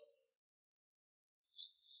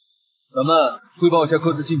咱们汇报一下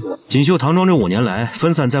各自进度。锦绣唐庄这5年来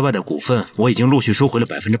分散在外的股份，我已经陆续收回了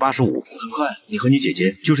85%。很快，你和你姐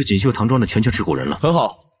姐就是锦绣唐庄的全权持股人了。很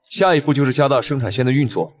好，下一步就是加大生产线的运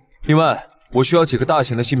作。另外，我需要几个大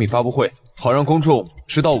型的新品发布会，好让公众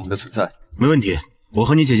知道我们的存在。没问题，我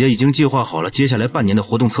和你姐姐已经计划好了接下来半年的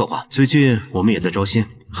活动策划，最近我们也在招新，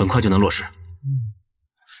很快就能落实。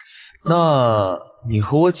那你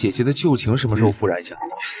和我姐姐的旧情什么时候复燃一下？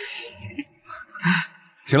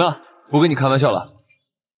行了，不跟你开玩笑了。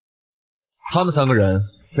他们3个人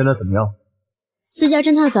现在怎么样？4家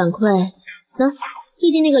侦探反馈，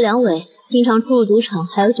最近那个梁伟经常出入赌场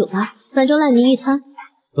还有酒吧，反正烂泥一滩。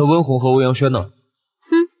那温红和欧阳轩呢？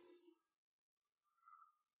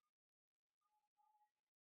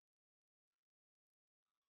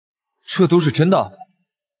这都是真的。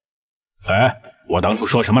哎，我当初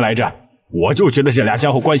说什么来着？我就觉得这俩家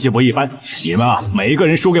伙关系不一般。你们啊，每一个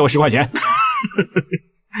人输给我10块钱。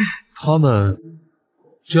他们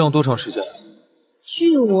这样多长时间？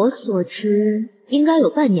据我所知，应该有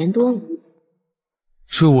半年多了。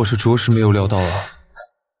这我是着实没有料到啊。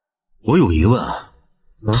我有疑问啊。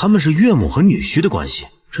他们是岳母和女婿的关系，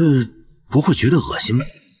这不会觉得恶心吗？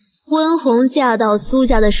温红嫁到苏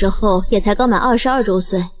家的时候也才刚满22周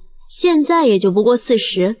岁，现在也就不过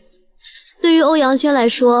40，对于欧阳轩来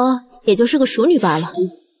说也就是个熟女罢了。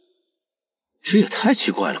这也太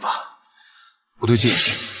奇怪了吧。不对劲，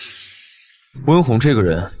温红这个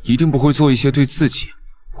人一定不会做一些对自己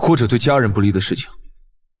或者对家人不利的事情。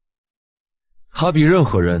他比任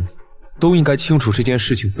何人都应该清楚这件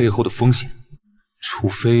事情背后的风险。除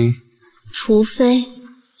非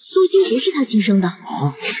苏欣不是他亲生的。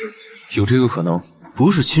有这个可能。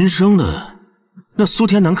不是亲生的，那苏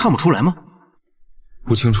天南看不出来吗？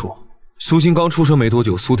不清楚。苏欣刚出生没多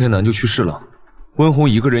久，苏天南就去世了。温红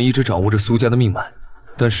一个人一直掌握着苏家的命脉，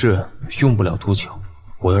但是用不了多久，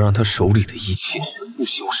我要让他手里的一切全部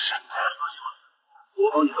消失。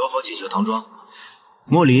我帮你搞好锦绣唐庄，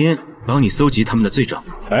莫林帮你搜集他们的罪证。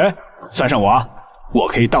哎，算上我，我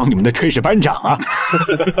可以当你们的炊事班长啊！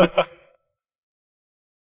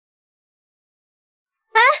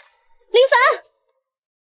哎，林凡，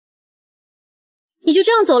你就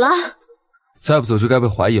这样走了？再不走就该被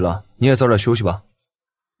怀疑了。你也早点休息吧。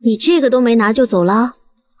你这个都没拿就走了？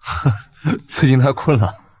最近太困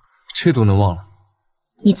了，这都能忘了。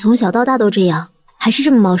你从小到大都这样，还是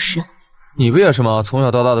这么冒失？你不也是吗？从小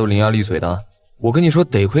到大都伶牙俐嘴的。我跟你说，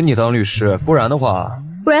得亏你当律师，不然的话……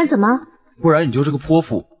不然怎么？不然你就是个泼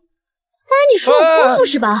妇。哎，你说我泼妇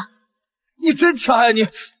是吧？你真掐呀你！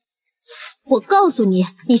我告诉你，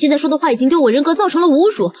你现在说的话已经对我人格造成了侮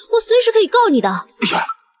辱，我随时可以告你的。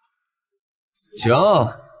行，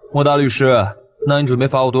莫大律师，那你准备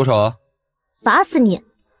罚我多少啊？罚死你！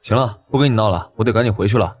行了，不跟你闹了，我得赶紧回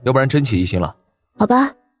去了，要不然真起疑心了。好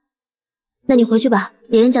吧，那你回去吧，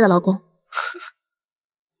别人家的老公。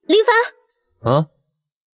林凡，啊？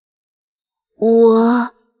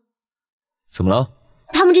我怎么了？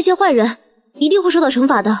他们这些坏人一定会受到惩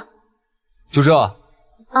罚的。就这？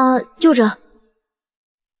就这。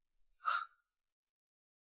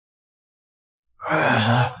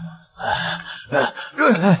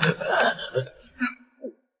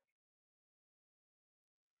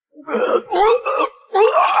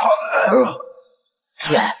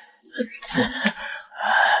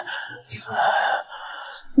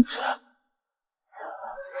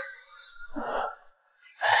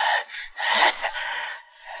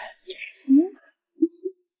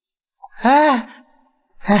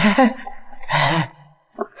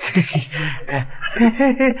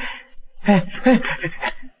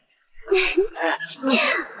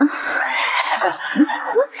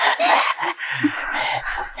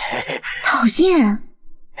讨厌！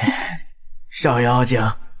小妖精，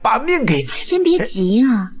把命给你！先别急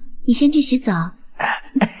啊，你先去洗澡。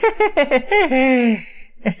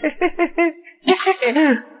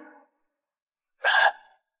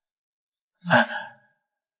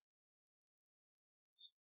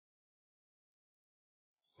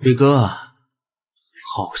伟哥，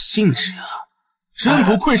好兴致啊！真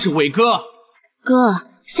不愧是伟哥。哥，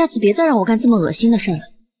下次别再让我干这么恶心的事了。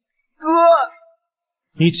哥，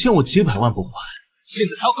你欠我几百万不还，现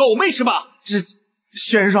在还要告我妹是吧？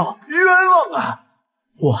先生冤枉啊！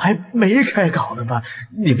我还没开搞呢吧？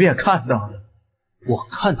你不也看到了？我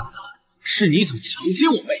看到的是你想强奸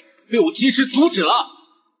我妹，被我及时阻止了。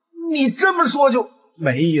你这么说就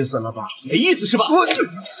没意思了吧？没意思是吧？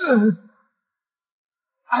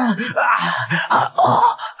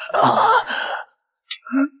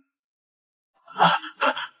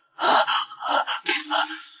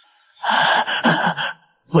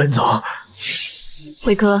文总，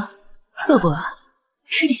伟哥，饿不饿？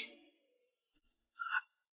吃点。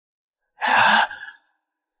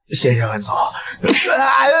谢谢文总。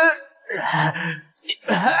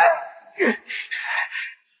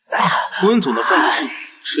温总的饭是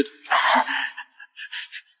吃的。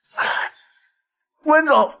温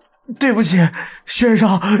总，对不起，先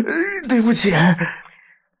生，对不起。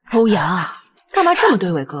欧阳，干嘛这么对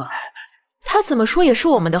伟哥？他怎么说也是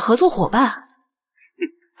我们的合作伙伴。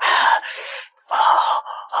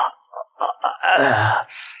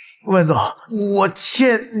温总，我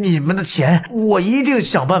欠你们的钱，我一定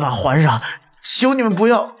想办法还上，求你们不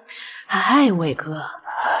要。哎，伟哥，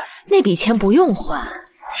那笔钱不用还。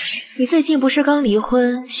你最近不是刚离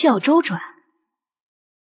婚，需要周转？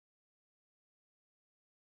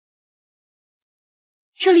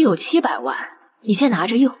这里有700万，你先拿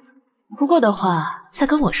着用。不够的话，再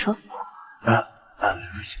跟我说。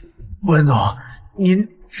温总，您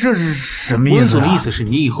这是什么意思？温总的意思是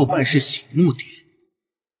你以后办事醒目点。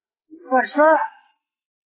办事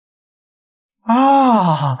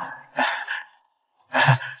啊，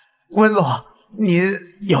温总，您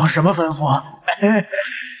有什么吩咐？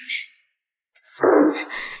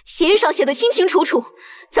协议上写的清清楚楚，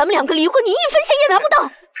咱们2个离婚，你1分钱也拿不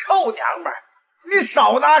到。臭娘们儿，你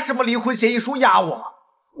少拿什么离婚协议书压我！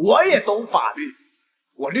我也懂法律，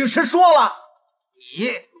我律师说了，你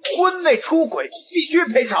婚内出轨必须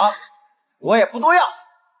赔偿，我也不多要，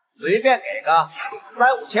随便给个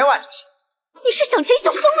3、5千万就行。你是想钱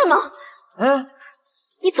想疯了吗？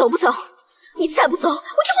你走不走？你再不走，我就报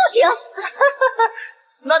警。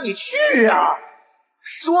那你去啊！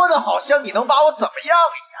说的好像你能把我怎么样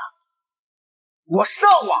一样。我上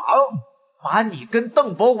网把你跟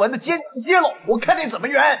邓博文的奸情揭露，我看你怎么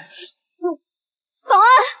圆。保安，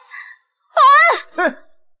保安！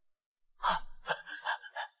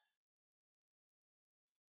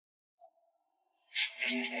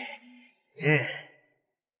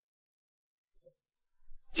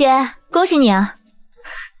姐，恭喜你啊！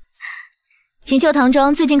锦绣唐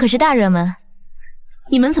装最近可是大热门。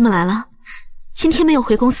你们怎么来了？今天没有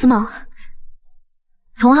回公司吗？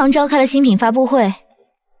同行召开了新品发布会，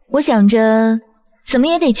我想着怎么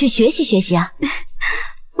也得去学习学习啊。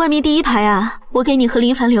外面第1排啊，我给你和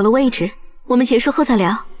林凡留了位置，我们结束后再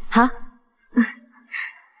聊。好。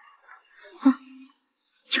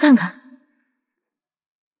去看看。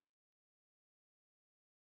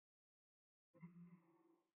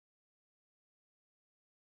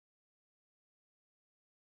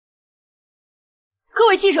各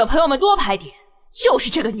位记者朋友们多拍点，就是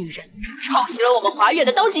这个女人抄袭了我们华月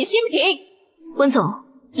的当季新品。温总，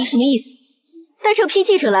你什么意思？带这批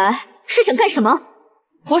记者来是想干什么？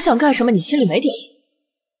我想干什么你心里没点数？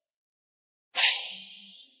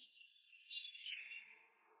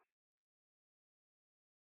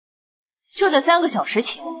就在3个小时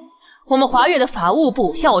前，我们华月的法务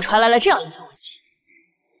部向我传来了这样一份文件，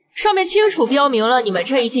上面清楚标明了你们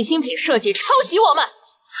这一季新品设计抄袭我们。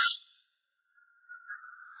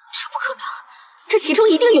这不可能，这其中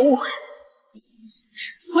一定有误会。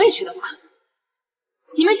我也觉得不可能，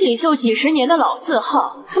你们锦绣几10年的老字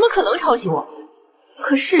号，怎么可能抄袭我？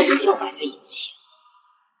可事实就摆在眼前。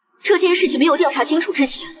这件事情没有调查清楚之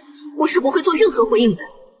前，我是不会做任何回应的。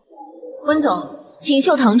温总，锦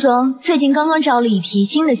绣唐装最近刚刚招了一批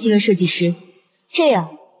新的新锐设计师，这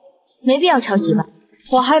样没必要抄袭吧？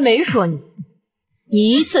我还没说你，你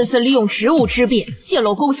一次次利用职务之便泄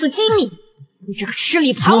露公司机密，你这个吃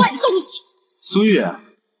里扒外的东西！苏月，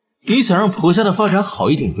你想让婆家的发展好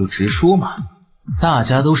一点就直说嘛，大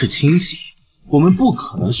家都是亲戚，我们不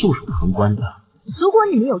可能袖手旁观的。如果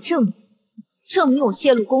你们有证据证明我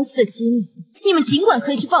泄露公司的机密，你们尽管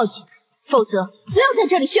可以去报警，否则不要在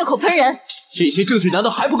这里血口喷人。这些证据难道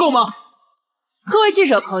还不够吗？各位记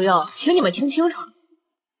者朋友，请你们听清楚，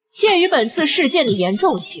鉴于本次事件的严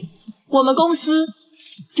重性，我们公司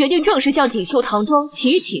决定正式向锦绣唐装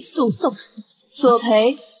提起诉讼，索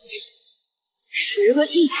赔10个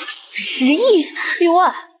亿，10亿6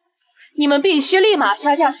万，你们必须立马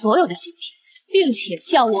下架所有的新品，并且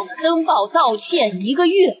向我们登报道歉1个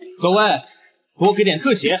月。各位，多给点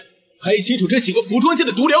特写，拍清楚这几个服装界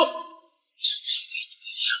的毒瘤。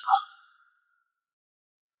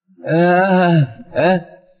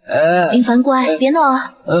林凡乖，别闹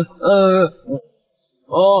啊。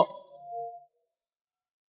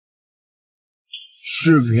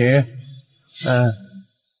视频，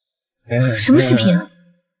什么视频？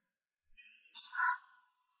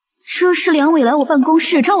这是梁伟来我办公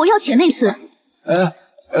室找我要钱那次。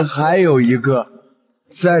还有一个，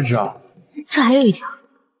在这。这还有一条。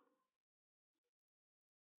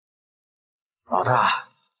老大，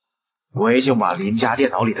我已经把林家电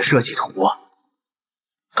脑里的设计图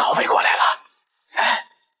拷贝过来了。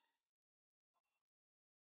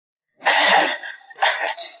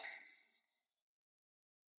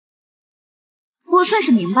我算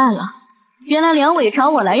是明白了，原来梁伟找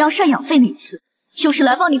我来要赡养费那次，就是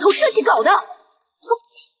来帮你偷设计稿的。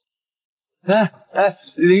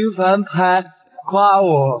林凡拍夸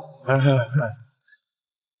我。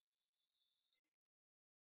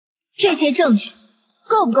这些证据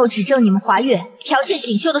够不够指证你们华月条件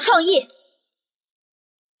锦绣的创意？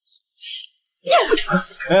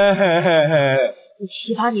你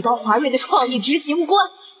提拔你当华月的创意执行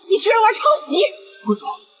官，你居然玩抄袭！我操，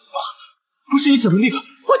不是你想的那个。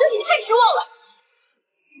我对你太失望了。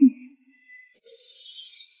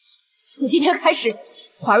从今天开始，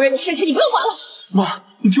华瑞的事情你不用管了。妈，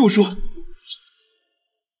你听我说。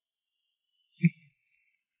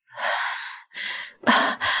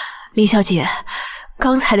林小姐，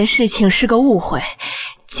刚才的事情是个误会，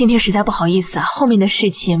今天实在不好意思啊，后面的事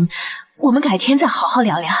情我们改天再好好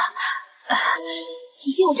聊聊。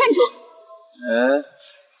你给我站住！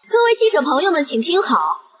各位记者朋友们，请听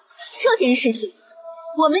好，这件事情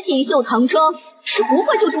我们锦绣唐庄是不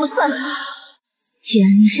会就这么算的。姐，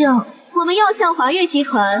你是要……我们要向华月集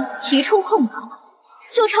团提出控告，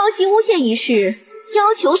就抄袭诬陷一事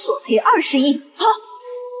要求索赔20亿。好，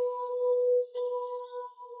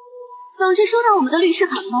等着收到我们的律师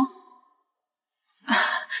函吗？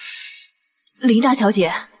林大小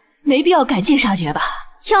姐，没必要赶尽杀绝吧？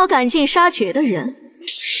要赶尽杀绝的人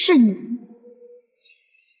是你。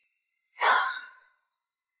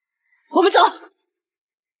我们走。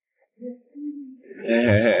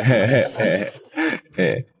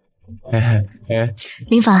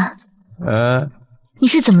林凡，你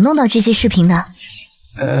是怎么弄到这些视频的？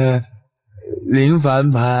林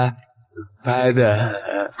凡拍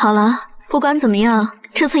的。好了，不管怎么样，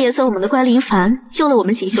这次也算我们的乖林凡救了我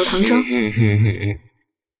们锦绣唐庄。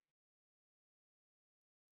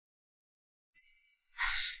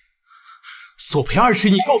索赔20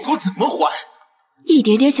亿，你告诉我怎么还？一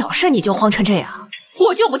点点小事你就慌成这样，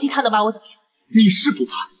我就不信他能把我怎么样。你是不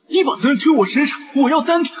怕，你把责任推我身上，我要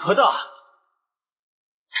担责的。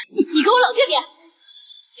你给我冷静点，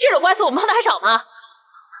这种官司我们碰的还少吗？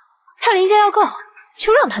他林家要告，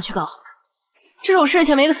就让他去告。这种事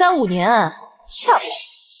情没个3、5年，下不来。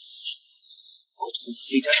我就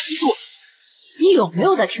那家全做。你有没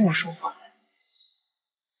有在听我说话？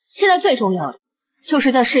现在最重要的就是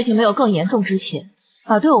在事情没有更严重之前，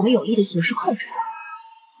把对我们有利的形势控制住。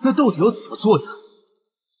那到底要怎么做呀？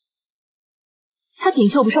他锦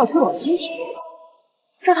绣不是要推广新品，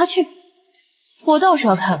让他去。我倒是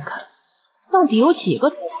要看看，到底有几个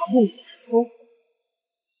同行愿意说。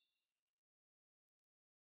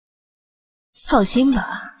放心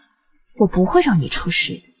吧，我不会让你出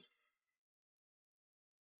事。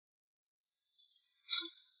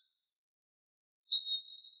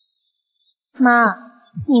妈，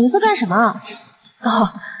你们在干什么？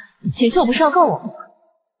哦，锦绣不是要告我们吗？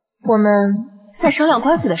我们在商量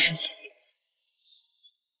官司的事情。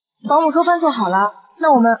保姆说饭做好了，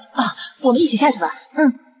那我们一起下去吧。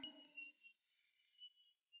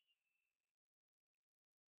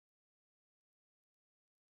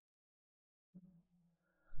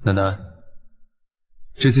奶奶，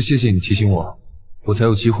这次谢谢你提醒我，我才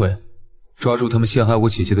有机会抓住他们陷害我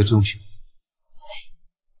姐姐的证据。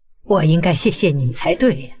我应该谢谢你才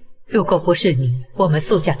对呀！如果不是你，我们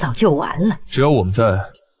苏家早就完了。只要我们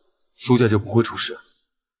在，苏家就不会出事。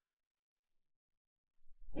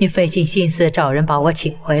你费尽心思找人把我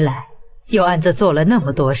请回来，又暗自做了那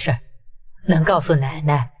么多事儿，能告诉奶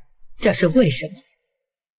奶这是为什么？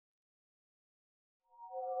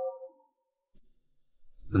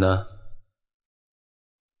奶奶，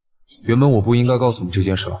原本我不应该告诉你这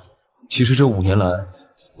件事儿。其实这5年来，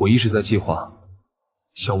我一直在计划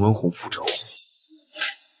向温红复仇。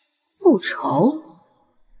复仇？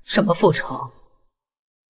什么复仇？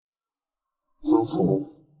温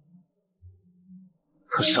红，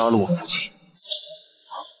他杀了我父亲。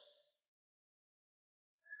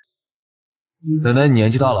奶奶，你年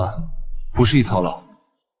纪大了，不适宜操劳。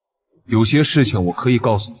有些事情我可以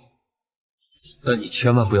告诉你，但你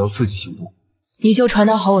千万不要自己行动，你就传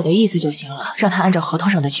达好我的意思就行了，让他按照合同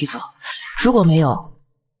上的去做。如果没有，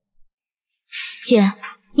姐，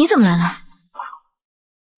你怎么来了？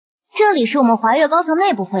这里是我们华月高层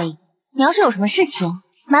内部会议，你要是有什么事情，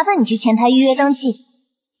麻烦你去前台预约登记。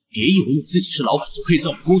别以为你自己是老板就可以在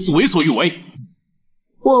我们公司为所欲为。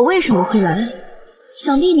我为什么会来？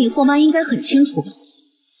想必你后妈应该很清楚吧？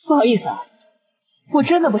不好意思啊，我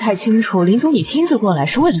真的不太清楚林总你亲自过来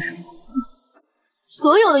是为了什么。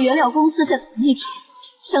所有的原料公司在同一天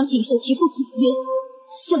向锦绣提出解约，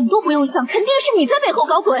想都不用想，肯定是你在背后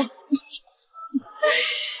搞鬼。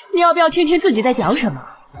你要不要听听自己在讲什么？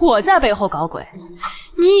我在背后搞鬼？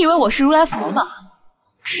你以为我是如来佛吗？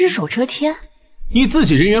只手遮天？你自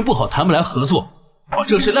己人缘不好，谈不来合作，把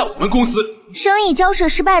这事赖我们公司。生意交涉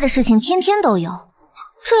失败的事情天天都有，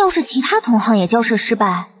这要是其他同行也交涉失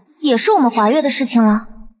败，也是我们华月的事情了。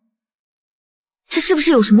这是不是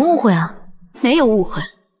有什么误会啊？没有误会。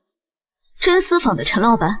真丝坊的陈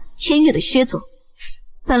老板，天悦的薛总，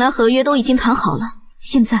本来合约都已经谈好了，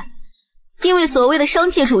现在因为所谓的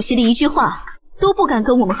商界主席的一句话，都不敢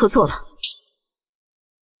跟我们合作了。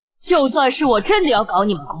就算是我真的要搞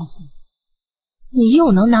你们公司，你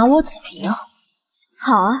又能拿我怎么样？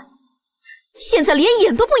好啊，现在连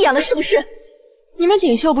演都不演了是不是？你们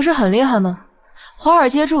锦绣不是很厉害吗？华尔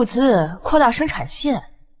街注资，扩大生产线。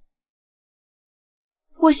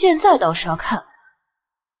我现在倒是要看看，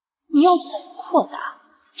你要怎么扩大，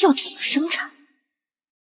要怎么生产。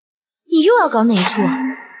你又要搞哪一出啊？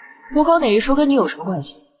我搞哪一出跟你有什么关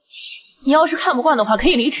系？你要是看不惯的话，可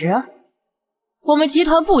以离职啊。我们集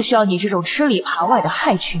团不需要你这种吃里扒外的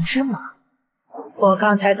害群之马。我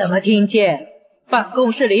刚才怎么听见办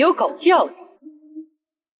公室里有狗叫呢？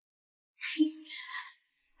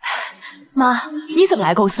妈，你怎么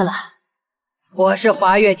来公司了？我是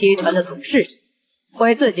华月集团的董事长，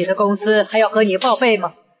回自己的公司还要和你报备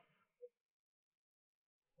吗？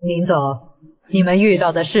林总，你们遇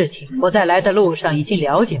到的事情，我在来的路上已经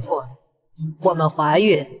了解过了。我们华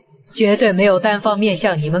月绝对没有单方面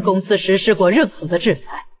向你们公司实施过任何的制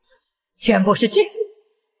裁，全部是这个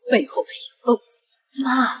背后的小动作。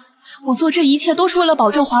妈，我做这一切都是为了保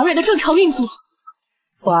证华月的正常运作。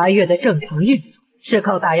华月的正常运作是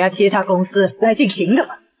靠打压其他公司来进行的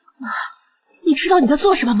吗？妈，你知道你在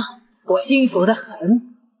做什么吗？我清楚得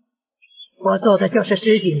很，我做的就是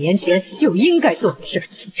10几年前就应该做的事，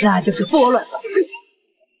那就是拨乱反正。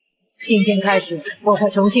今天开始，我会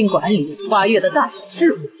重新管理华月的大小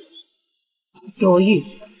事务。苏玉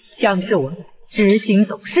将是我的执行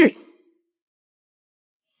董事长。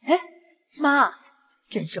哎，妈，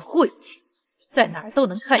真是晦气，在哪儿都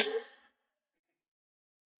能看见。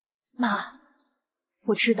妈，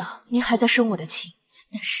我知道您还在生我的气，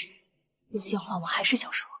但是有些话我还是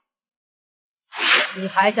想说。你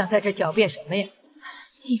还想在这狡辩什么呀？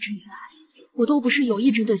一直以来，我都不是有意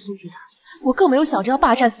针对苏玉的，我更没有想着要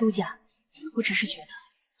霸占苏家。我只是觉得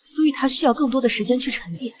苏玉她需要更多的时间去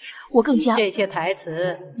沉淀，我更加……这些台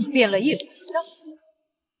词你编了一晚上，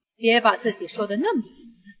别把自己说的那么明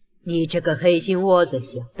白。你这个黑心窝子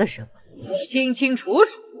想的什么？我清清楚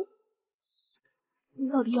楚。您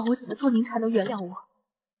到底要我怎么做，您才能原谅我？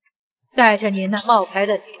带着你那冒牌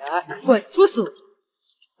的女儿滚出苏家，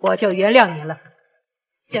我就原谅你了。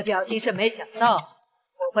这表情是没想到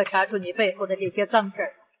我会查出你背后的这些脏事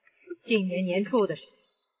儿。今年年初的时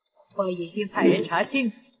候，我已经派人查清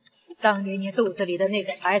楚，当年你肚子里的那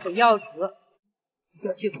个孩子夭折，你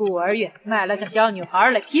就去孤儿院买了个小女孩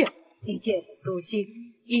来骗你，借着苏欣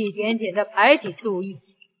一点点的排挤苏玉，你的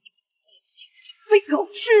现在被狗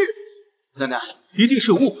吃了。奶奶，一定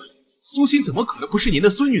是误会，苏欣怎么可能不是您的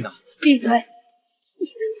孙女呢？闭嘴！你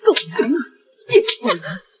狗男啊，贱货人！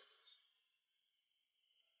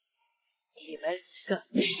你们两个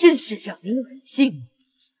真是让人恶心，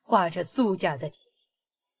画着苏家的体，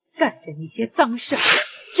干着那些脏事，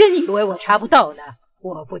真以为我查不到呢？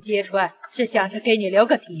我不揭穿，是想着给你留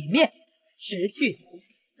个体面。识趣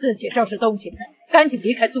自己收拾东西，赶紧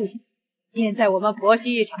离开苏家。念在我们婆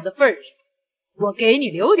媳一场的份上，我给你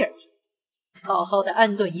留点钱，好好的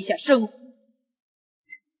安顿一下生活。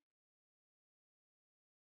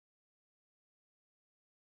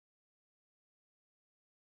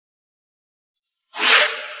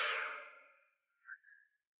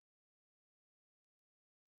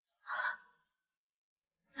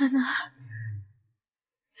奶奶，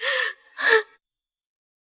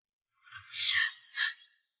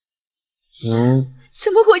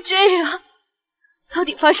怎么会这样？到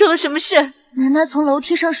底发生了什么事？奶奶从楼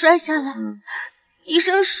梯上摔下来，医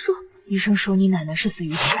生说你奶奶是死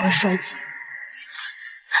于器官衰竭。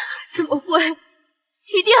怎么会？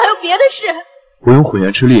一定还有别的事。我用混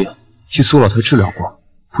元之力替苏老太治疗过，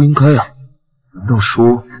不应该啊。难道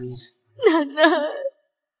说奶奶，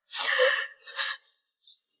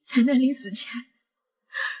奶奶临死前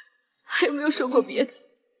还有没有说过别的？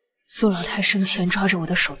苏老太生前抓着我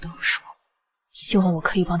的手跟我说，希望我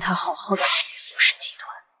可以帮她好好的治理苏氏集团。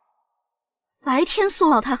白天苏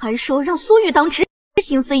老太还说让苏玉当执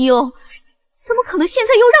行 CEO， 怎么可能现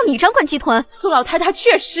在又让你掌管集团？苏老太她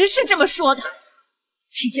确实是这么说的，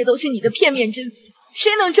这些都是你的片面之词，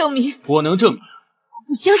谁能证明？我能证明。我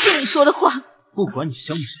不相信你说的话。不管你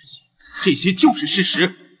相不相信，这些就是事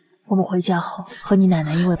实。我们回家后，和你奶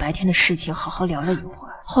奶因为白天的事情好好聊了一会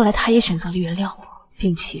儿，后来她也选择了原谅我，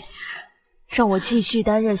并且让我继续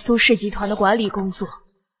担任苏氏集团的管理工作。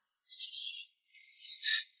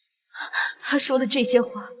他说的这些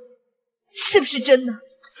话是不是真的？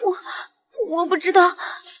我不知道，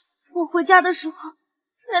我回家的时候，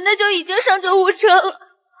奶奶就已经上救护车了。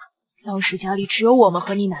当时家里只有我们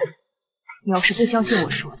和你奶奶，你要是不相信我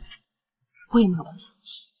说的，我也没有办法。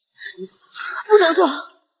你走，不能走，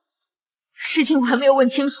事情我还没有问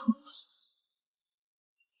清楚。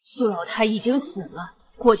苏老太已经死了，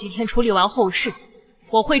过几天处理完后事，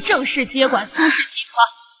我会正式接管苏氏集团。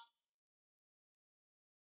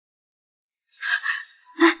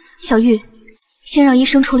小玉，先让医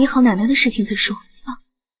生处理好奶奶的事情再说啊。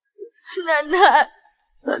奶奶，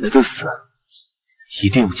奶奶的死一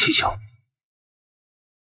定有蹊跷。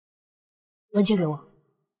文件给我。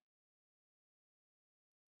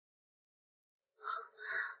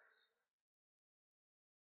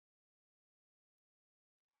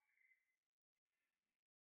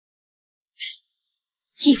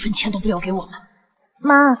1分钱都不要给我们！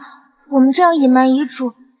妈，我们这样隐瞒遗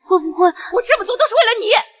嘱，会不会……我这么做都是为了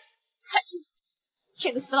你！看清楚，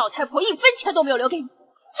这个死老太婆1分钱都没有留给你，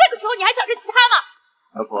这个时候你还想着其他吗？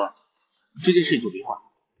老婆，这件事你就别管了，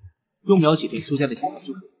用不了几天，苏家的情况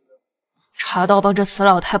就是。查到帮着死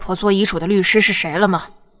老太婆做遗嘱的律师是谁了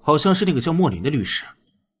吗？好像是那个叫莫林的律师。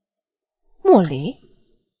莫林？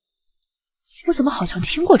我怎么好像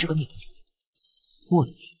听过这个名字？莫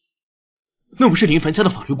林，那不是林凡家的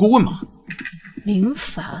法律顾问吗？林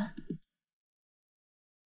凡，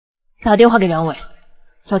打电话给梁伟，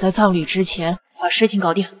要在葬礼之前把事情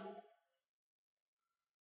搞定。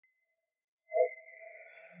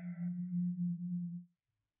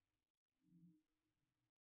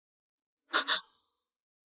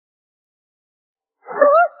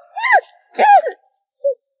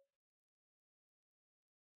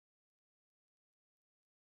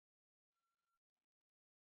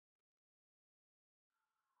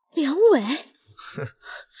梁伟，救命！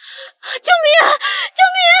救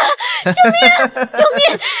命！救命！救命！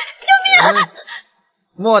救命！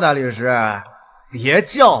莫大律师，别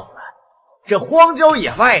叫了，这荒郊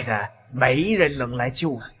野外的，没人能来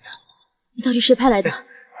救你的。你到底谁派来的？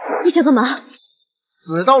你想干嘛？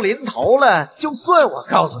死到临头了，就算我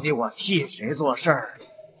告诉你我替谁做事儿，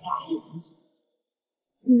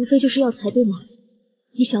你无非就是要财对吗？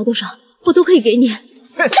你想要多少，我都可以给你。哼！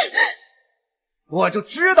我就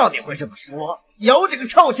知道你会这么说，有这个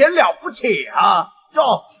臭钱了不起啊！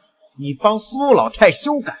告诉你，你帮苏老太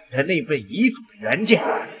修改的那份遗嘱的原件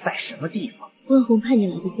在什么地方？温红派你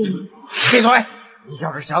来的对吗？闭嘴！你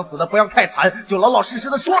要是想死的不要太惨，就老老实实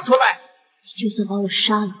的说出来。你就算把我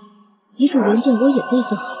杀了，遗嘱原件我也备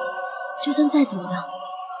份好了。就算再怎么样，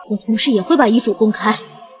我同时也会把遗嘱公开。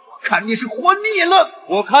我看你是活腻了，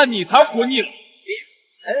我看你才活腻了。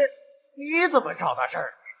你怎么找到这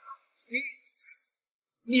儿？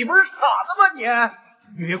你不是傻子吗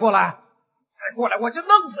你别过来！再过来我就弄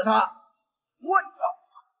死他！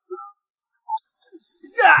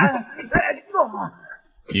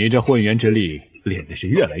你这混元之力练的是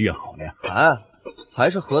越来越好了呀！哎，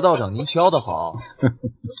还是何道长您教的好。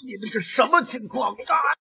你们是什么情况？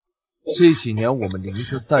这几年我们林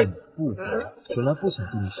家待你不薄，本来不想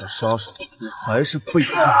对你下杀手，你还是被迫。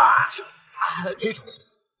别吵！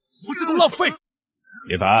不自动浪费！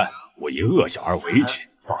林凡，我以恶小而为之，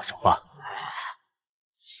放手吧。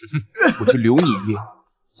我就留你一命，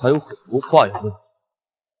还有很多话要问。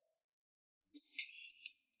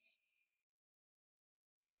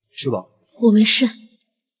是吧？我没事。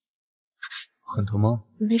很疼吗？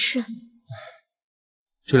没事。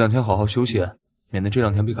这2天好好休息，免得这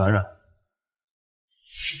2天被感染。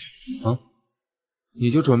啊？你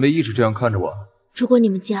就准备一直这样看着我？如果你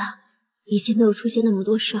们家以前没有出现那么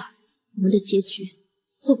多事儿，我们的结局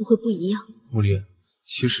会不会不一样？穆离，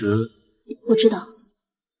其实我知道，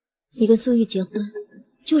你跟苏玉结婚，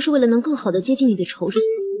就是为了能更好的接近你的仇人。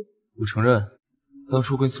我承认，当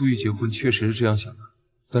初跟苏玉结婚确实是这样想的，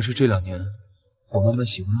但是这2年，我慢慢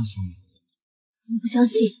喜欢上苏玉。你不相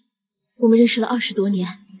信？我们认识了20多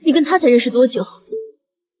年，你跟他才认识多久？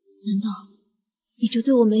难道你就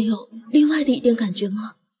对我没有另外的一点感觉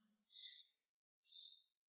吗？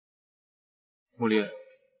茉莉，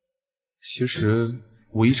其实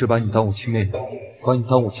我一直把你当我亲妹妹，把你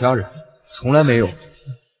当我家人，从来没有。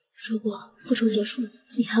如果复仇结束，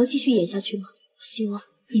你还要继续演下去吗？我希望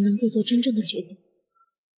你能够做真正的决定。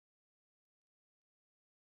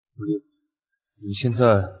茉莉，你现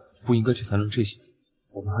在不应该去谈论这些，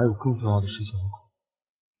我们还有更重要的事情要考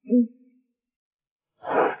虑。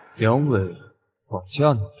梁伟绑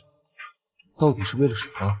架你，到底是为了什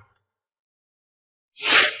么？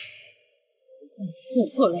做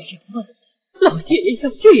错了什么？老天爷要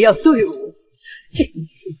这样对我？这个女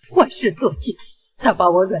人坏事做尽，她把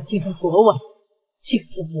我软禁在国外，侵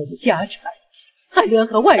吞我的家产，还联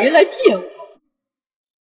合外人来骗我。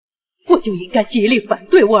我就应该极力反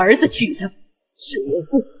对我儿子娶她，是我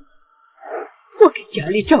不好，我给家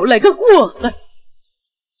里招来个祸害。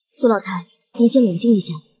苏老太，您先冷静一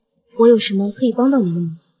下，我有什么可以帮到您的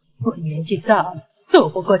吗？我年纪大了，斗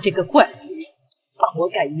不过这个坏女人，帮我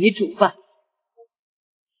改遗嘱吧。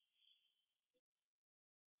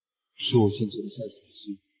是我间接的害死了苏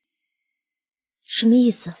玉。什么意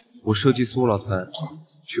思？我设计苏老太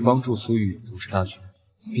去帮助苏玉主持大局，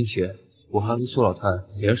并且我还和苏老太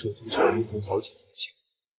联手阻止了温红好几次的计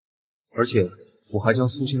划，而且我还将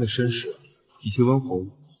苏欣的身世以及温红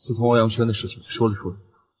私通欧阳轩的事情说了出来。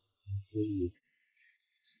所以，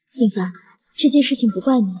林凡，这件事情不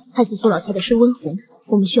怪你，害死苏老太的是温红，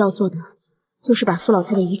我们需要做的就是把苏老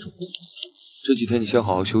太的遗嘱公开。这几天你先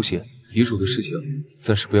好好休息，遗嘱的事情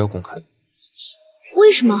暂时不要公开。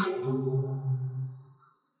为什么？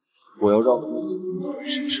我要让他们所有人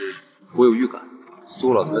深知，我有预感，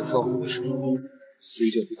苏老太葬礼的时候，苏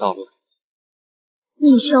家会大乱。那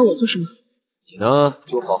你需要我做什么？你呢，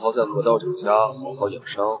就好好在河道长家好好养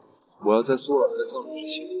伤。我要在苏老太葬礼之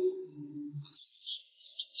前，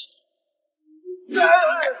你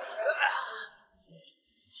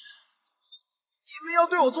们要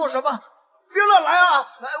对我做什么？别乱来啊！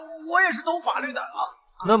我也是懂法律的啊。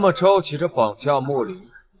那么着急着绑架莫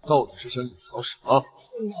林，到底是想隐藏什么？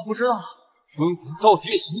我不知道。温红到底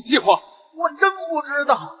有什么计划？我真不知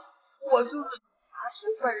道。我就是拿钱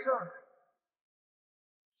办事儿。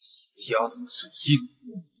死鸭子嘴硬，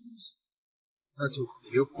那就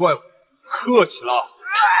别怪我客气了。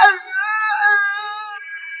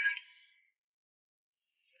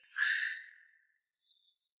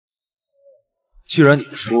既然你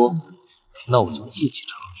不说，那我就自己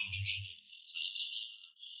查。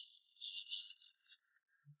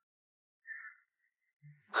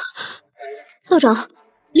道长，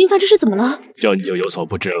林凡这是怎么了？这你就有所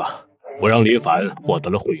不知了。我让林凡获得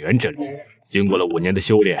了混元之力，经过了5年的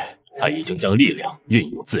修炼，他已经将力量运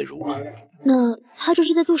用自如了。那他这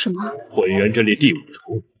是在做什么？混元之力第5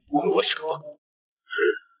重，罗舍。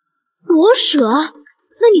罗舍？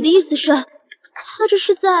那你的意思是，他这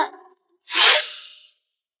是在……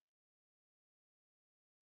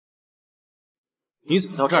你怎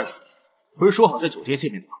么到这儿来？不是说好在酒店见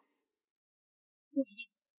面的吗？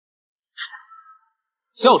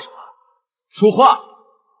笑什么？说话！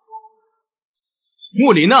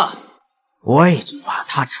莫林呢？我已经把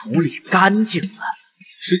他处理干净了。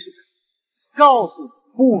是，告诉你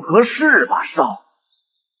不合适吧，少。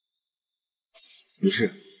没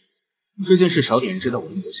事，这件事少点人知道我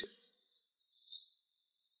们就行。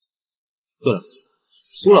对了，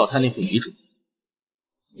苏老太那份遗嘱。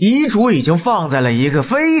遗嘱已经放在了一个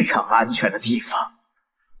非常安全的地方。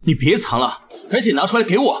你别藏了，赶紧拿出来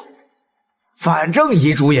给我。反正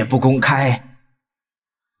遗嘱也不公开，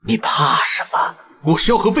你怕什么？我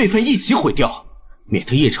是要和辈分一起毁掉，免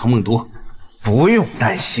得夜长梦多。不用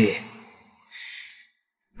担心，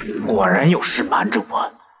果然有事瞒着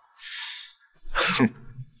我。哼。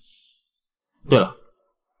对了，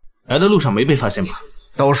来的路上没被发现吧？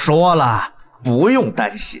都说了，不用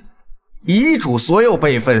担心，遗嘱所有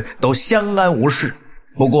辈分都相安无事。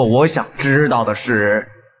不过我想知道的是，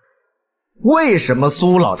为什么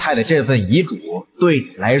苏老太太这份遗嘱对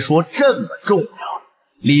你来说这么重要？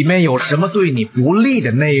里面有什么对你不利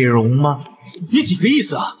的内容吗？你几个意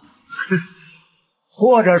思啊？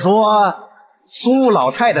或者说，苏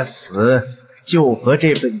老太的死就和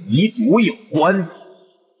这份遗嘱有关？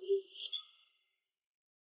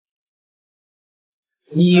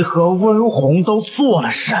你和温红都做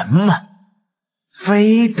了什么？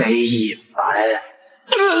非得隐瞒？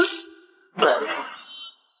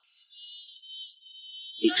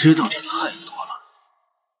你知道的太多了。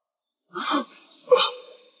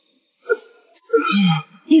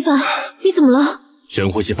林凡，你怎么了？深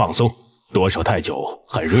呼吸，放松，多守太久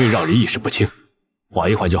很容易让人意识不清，缓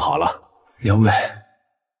一缓就好了。梁伟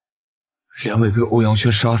被欧阳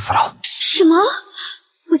轩杀死了。什么？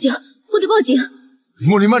警！我得报警！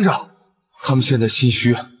茉莉，慢着，他们现在心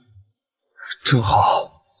虚，正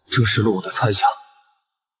好证实了我的猜想。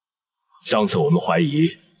上次我们怀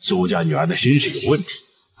疑苏家女儿的身世有问题，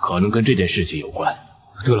可能跟这件事情有关。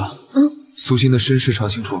对了，苏欣的身世查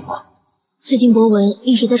清楚了吗？最近博文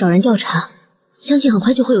一直在找人调查，相信很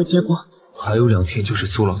快就会有结果。还有2天就是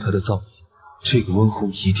苏老太的葬礼，这个温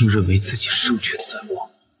红一定认为自己胜券在握，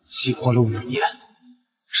计划了5年，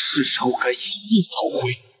是时候该一并逃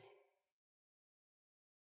回。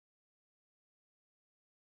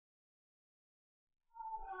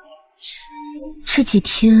这几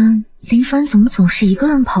天林凡怎么总是一个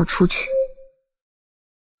人跑出去？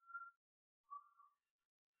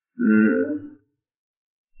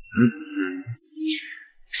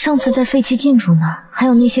上次在废弃建筑那儿，还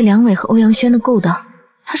有那些梁伟和欧阳轩的勾当，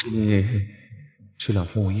他是……这2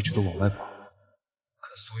天我一直都往外跑，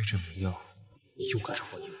看苏玉这模样，又开始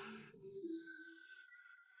怀疑我。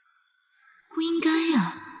不应该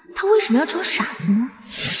呀，他为什么要装傻子呢？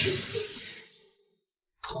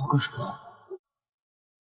逃干什么？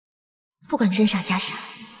不管真傻假傻，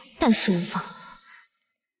但是无妨。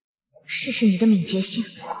试试你的敏捷性。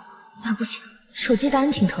啊，不行，手机砸人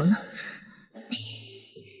挺疼的。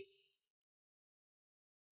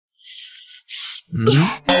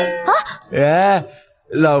哎，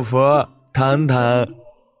老婆，糖糖。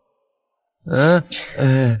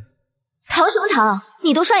糖什么糖？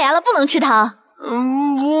你都刷牙了，不能吃糖。不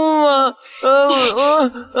嘛，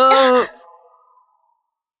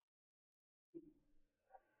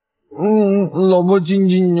老婆亲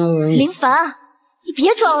亲我。林凡，你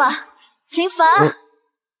别装了，林凡，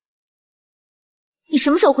你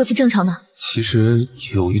什么时候恢复正常的？其实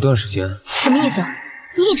有一段时间。什么意思？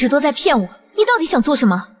你一直都在骗我，你到底想做什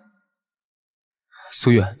么？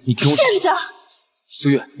苏月，你听我。现在。苏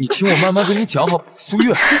月，你听我慢慢跟你讲好。苏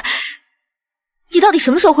月，你到底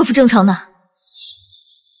什么时候恢复正常的？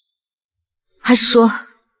还是说，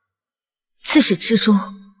自始至终，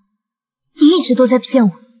你一直都在骗我？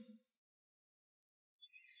林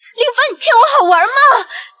凡，你骗我好玩吗？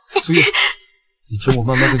苏月，你听我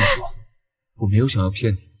慢慢跟你说，我没有想要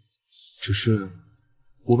骗你，只是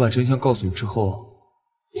我把真相告诉你之后，我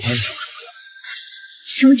怕你承受不了。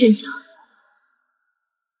什么真相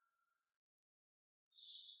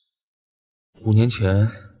？5年前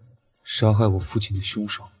杀害我父亲的凶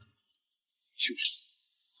手就是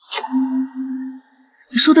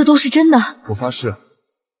你说的都是真的？我发誓，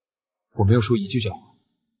我没有说一句假话。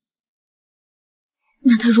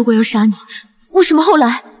那他如果要杀你，为什么后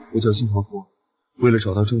来？我侥幸逃脱，为了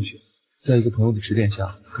找到证据，在一个朋友的指点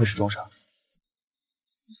下开始装傻。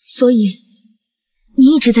所以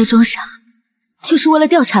你一直在装傻，就是为了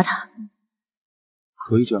调查他？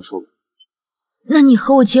可以这样说吧。那你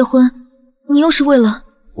和我结婚，你又是为了……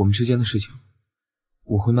我们之间的事情，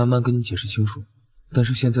我会慢慢跟你解释清楚。但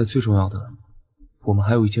是现在最重要的，我们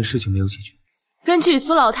还有一件事情没有解决。根据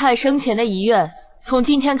苏老太生前的遗愿，从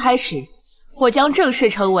今天开始，我将正式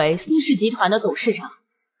成为苏氏集团的董事长。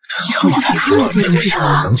苏老太说这件事情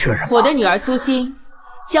我能确认吗？我的女儿苏欣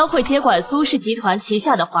将会接管苏氏集团旗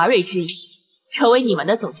下的华瑞之一，成为你们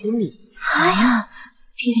的总经理。哎呀，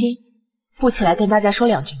欣欣，不起来跟大家说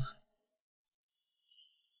2句吗？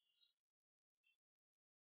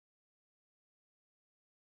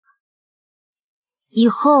以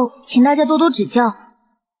后请大家多多指教。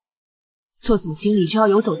做总经理就要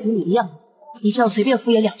有总经理的样子，你这样随便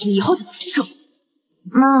敷衍2句，以后怎么服众？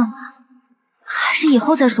妈，还是以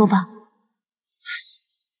后再说吧。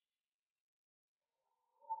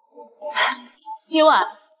另外，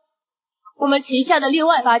我们旗下的另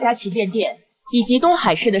外8家旗舰店以及东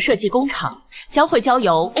海市的设计工厂将会交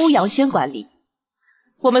由欧阳轩管理。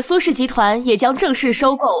我们苏氏集团也将正式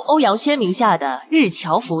收购欧阳轩名下的日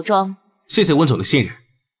侨服装。谢谢温总的信任，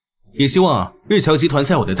也希望日侨集团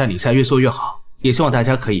在我的带领下越做越好，也希望大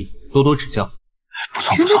家可以多多指教。不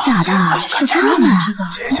错，真的假的？是真的吗？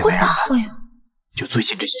不会吧？就最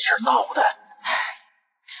近这些事儿闹的。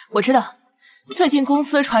我知道，最近公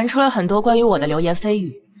司传出了很多关于我的流言蜚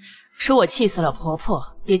语，说我气死了婆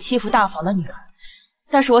婆，也欺负大房的女儿。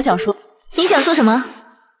但是我想说，你想说什么？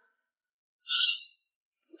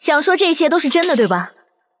想说这些都是真的，对吧？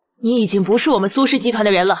你已经不是我们苏氏集团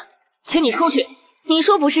的人了，请你出去。你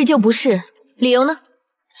说不是就不是，理由呢？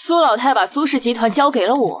苏老太把苏氏集团交给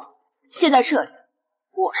了我，现在这里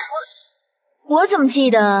我说了算。我怎么记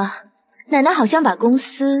得奶奶好像把公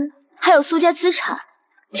司还有苏家资产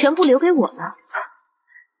全部留给我了？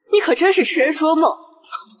你可真是痴人说梦。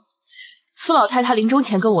苏老太她临终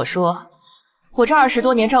前跟我说，我这20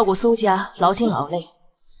多年照顾苏家，劳心劳累，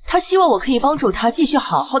她希望我可以帮助她继续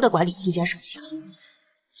好好的管理苏家手下。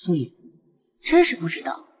所以真是不知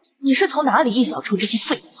道你是从哪里臆想出这些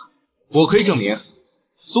废话？我可以证明，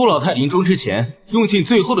苏老太临终之前用尽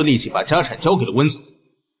最后的力气把家产交给了温总，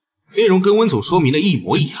内容跟温总说明的一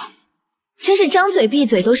模一样。真是张嘴闭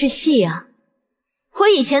嘴都是戏啊！我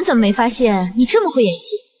以前怎么没发现你这么会演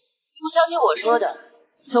戏？你不相信我说的，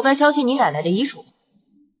总该相信你奶奶的遗嘱。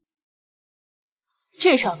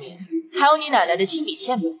这上面还有你奶奶的亲笔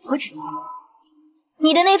签名和指纹。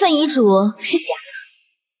你的那份遗嘱是假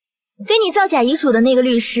的，给你造假遗嘱的那个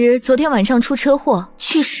律师昨天晚上出车祸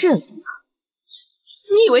去世了。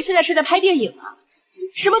你以为现在是在拍电影吗？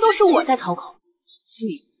什么都是我在操控，所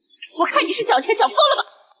以我看你是想钱想疯了吧？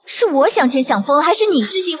是我想钱想疯了，还是你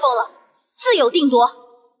失心疯了？自有定夺。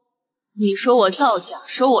你说我造假，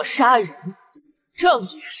说我杀人，证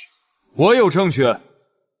据？我有证据。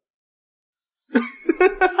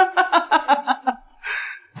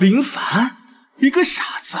林凡，一个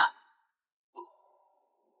傻子，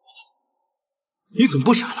你怎么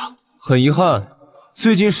不傻了？很遗憾，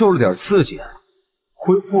最近受了点刺激，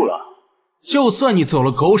恢复了。就算你走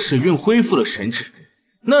了狗屎运恢复了神智，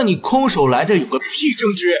那你空手来的有个屁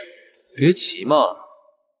证据？别急嘛。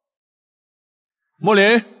莫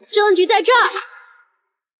林，证据在这儿。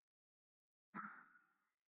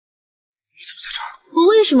你怎么在这儿？我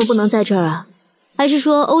为什么不能在这儿啊？还是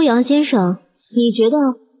说欧阳先生，你觉得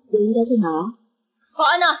我应该在哪儿？保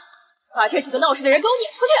安呢？把这几个闹事的人给我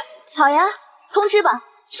撵出去！好呀，通知吧，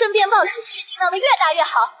顺便报警，事情闹得越大越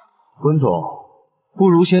好。温总，不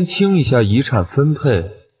如先听一下遗产分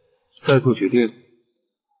配，再做决定。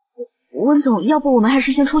温总，要不我们还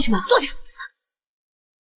是先出去吧。坐下，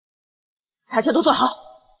大家都坐好。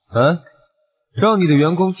让你的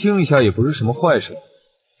员工听一下也不是什么坏事，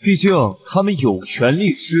毕竟他们有权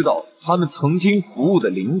利知道他们曾经服务的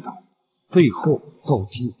领导背后到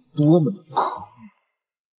底有多么的可恶。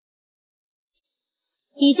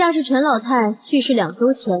以下是陈老太去世2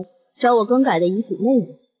周前找我更改的遗嘱内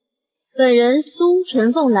容。本人苏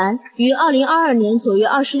陈凤兰于2022年9月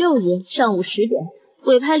26日上午10点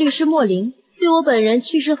委派律师莫林对我本人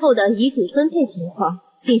去世后的遗嘱分配情况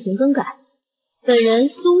进行更改。本人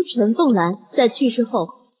苏陈凤兰在去世后，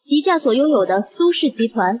旗下所拥有的苏氏集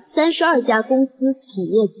团32家公司、企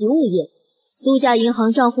业及物业，苏家银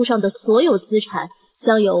行账户上的所有资产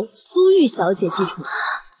将由苏玉小姐继承。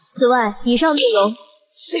此外，以上内容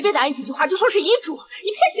随便答应几句话就说是遗嘱，你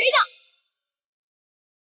骗谁呢？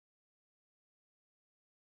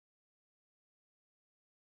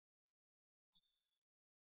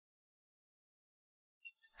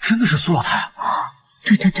真的是苏老太啊！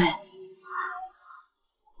对，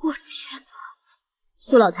我天哪！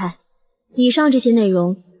苏老太，以上这些内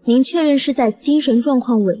容，您确认是在精神状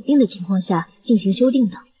况稳定的情况下进行修订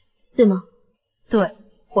的，对吗？对，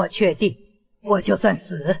我确定，我就算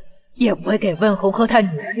死，也不会给温红和他女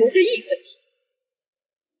儿留下1分钱。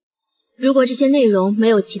如果这些内容没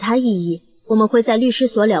有其他异议，我们会在律师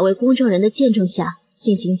所2位公证人的见证下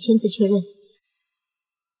进行签字确认。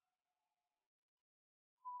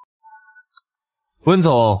温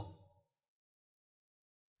总，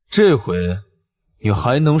这回你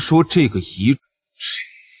还能说这个遗嘱是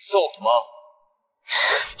你造的吗？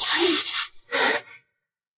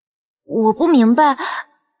我不明白，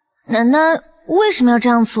楠楠为什么要这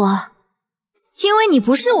样做？因为你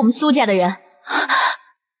不是我们苏家的人。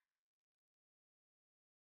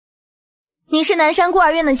你是南山孤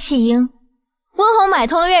儿院的弃婴，温红买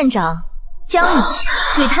通了院长，将你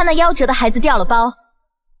与他那夭折的孩子调了包。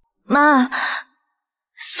妈，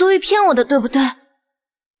苏玉骗我的，对不对？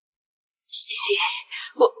西西，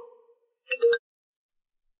我……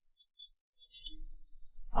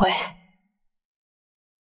喂，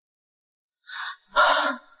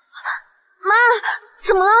妈，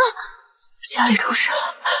怎么了？家里出事了。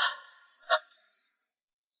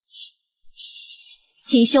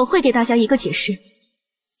锦绣会给大家一个解释。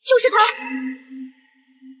就是他。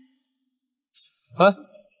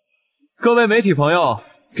各位媒体朋友，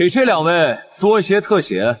给这2位多一些特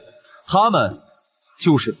写，他们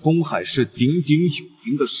就是东海市鼎鼎有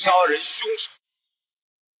名的杀人凶手。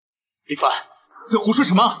林凡，在胡说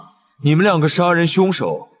什么？你们2个杀人凶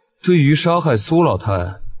手对于杀害苏老太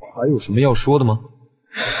还有什么要说的吗？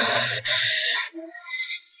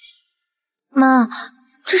妈，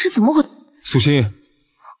这是怎么回？苏欣，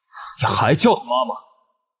你还叫她妈妈？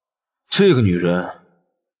这个女人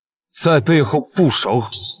在背后不少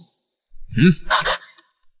恶心。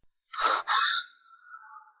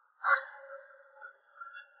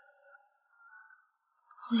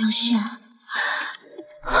欧阳轩，你在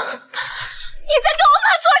跟我妈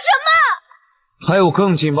做什么？还有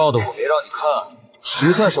更劲爆的我没让你看，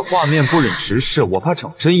实在是画面不忍直视，我怕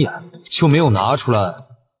长针眼，就没有拿出来。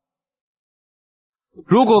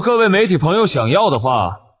如果各位媒体朋友想要的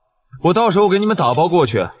话，我到时候给你们打包过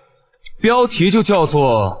去，标题就叫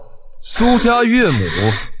做“苏家岳母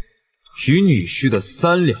与女婿的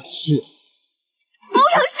3两事”。欧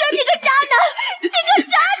阳轩，你个渣男！你个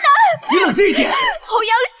渣男！你冷静一点。欧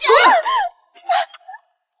阳轩，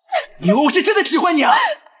你以为我是真的喜欢你啊？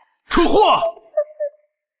蠢货！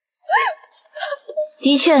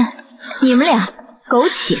的确，你们俩苟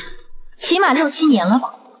且，起码6、7年了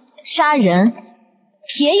吧？杀人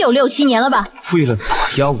也有6、7年了吧？为了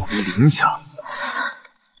打压我们林家，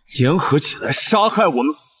联合起来杀害我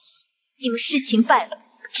们父子。你们事情败了，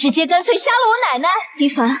直接干脆杀了我奶奶！林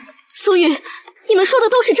凡、苏玉，你们说的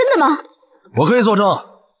都是真的吗？我可以作证。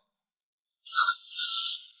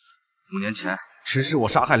5年前指使我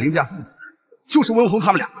杀害林家父子，就是温红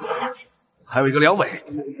他们两个，还有一个梁伟。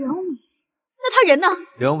梁伟？那他人呢？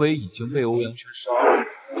梁伟已经被欧阳轩杀了，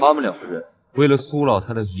他们2个人为了苏老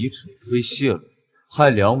太的遗嘱被泄露，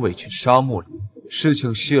害梁伟去杀莫林。事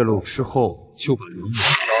情泄露之后，就把梁伟杀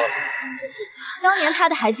了。可是当年他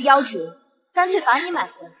的孩子夭折，干脆把你买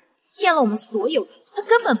回来，骗了我们所有人。他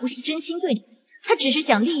根本不是真心对你，他只是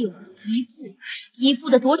想利用你，一步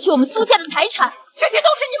的夺取我们苏家的财产。这些都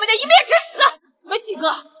是你们的一面之词！你们几个，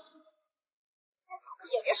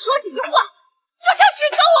也别说几句话，就想指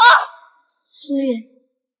责我。苏月，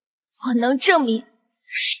我能证明，奶奶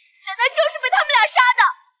就是被他们俩杀的。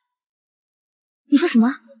你说什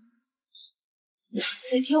么？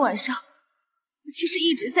那天晚上，我其实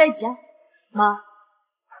一直在家。妈，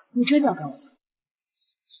你真的要跟我走？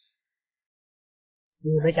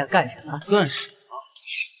你们想干什么？干什么？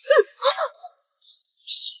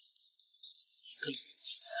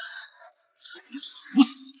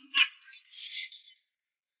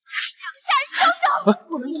杀人凶手！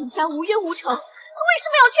我们林家无冤无仇，为什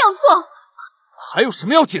么要这样做？还有什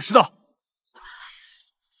么要解释的？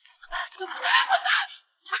怎么办？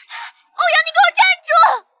欧阳，你给我站住！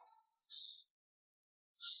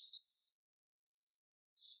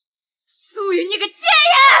苏雨，你个贱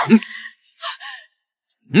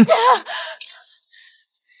人！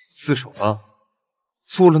自首吧，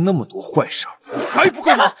做了那么多坏事，还不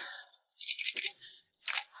够吗？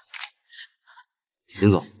林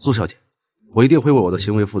总，苏小姐，我一定会为我的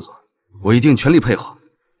行为负责，我一定全力配合，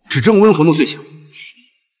指证温红的罪行。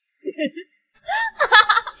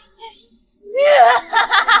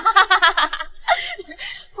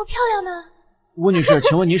我漂亮呢。温女士，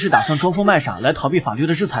请问您是打算装疯卖傻来逃避法律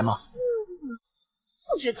的制裁吗？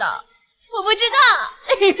不知道，我不知道。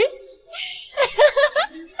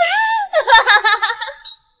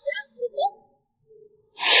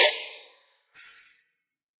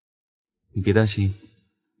你别担心，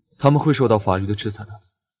他们会受到法律的制裁的。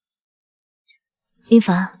林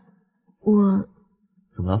凡，我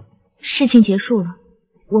怎么了？事情结束了，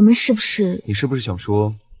我们是不是？你是不是想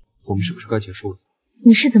说，我们是不是该结束了？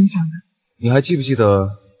你是怎么想的？你还记不记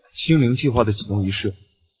得清零计划的启动仪式？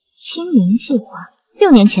清零计划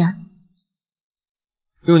？6年前。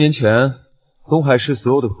6年前，东海市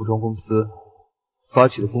所有的服装公司发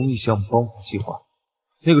起的公益项目帮扶计划。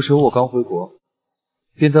那个时候我刚回国，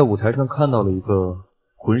便在舞台上看到了一个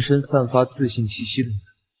浑身散发自信气息的人。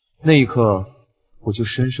那一刻，我就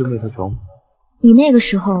深深为他着迷。你那个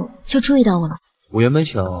时候就注意到我了？我原本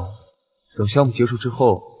想等项目结束之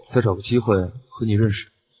后再找个机会和你认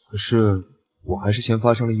识，可是我还是先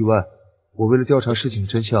发生了意外。我为了调查事情的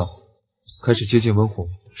真相，开始接近温红，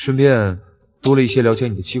顺便多了一些了解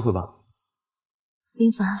你的机会吧。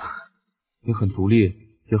林凡，你很独立，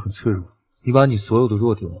也很脆弱，你把你所有的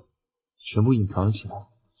弱点全部隐藏了起来，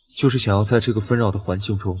就是想要在这个纷扰的环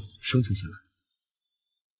境中生存下来。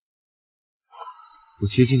我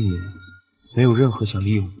接近你，没有任何想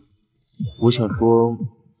利用你，我想说，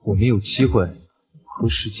我们有机会和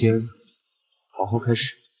时间好好开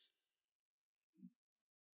始。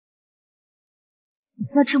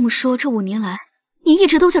那这么说，这5年来，你一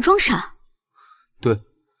直都在装傻？对，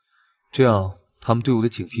这样他们对我的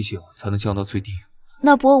警惕性才能降到最低。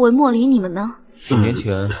那博文、莫离你们呢？5年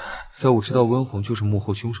前，在我知道温红就是幕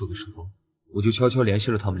后凶手的时候，我就悄悄联系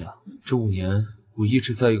了他们俩。这5年，我一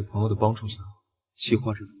直在一个朋友的帮助下计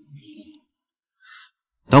划着。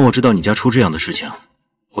当我知道你家出这样的事情，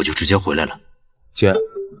我就直接回来了。姐，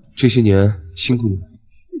这些年辛苦你了。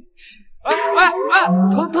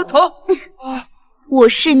疼！我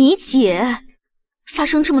是你姐，发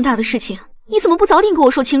生这么大的事情，你怎么不早点跟我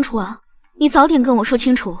说清楚啊？你早点跟我说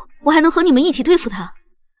清楚，我还能和你们一起对付他。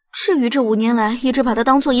至于这5年来一直把他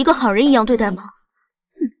当做一个好人一样对待吗？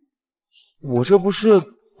我这不是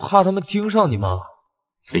怕他们盯上你吗？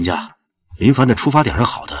林家，林凡的出发点是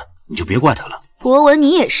好的，你就别怪他了。博文，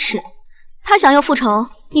你也是，他想要复仇，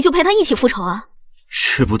你就陪他一起复仇啊？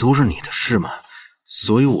这不都是你的事吗？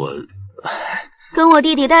所以我跟我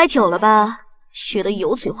弟弟待久了吧，学得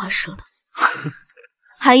油嘴滑舌的。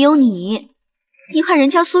还有你看人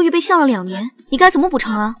家苏玉被笑了2年，你该怎么补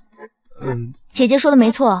偿啊？姐姐说的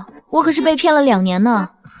没错，我可是被骗了2年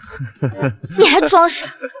呢。你还装傻？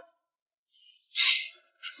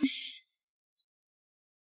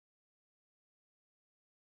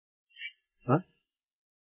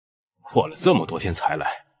过了这么多天才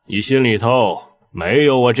来，你心里头没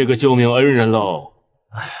有我这个救命恩人喽？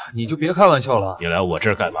哎呀，你就别开玩笑了。你来我这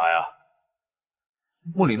儿干嘛呀？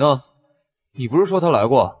莫林呢？你不是说他来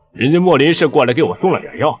过？人家莫林是过来给我送了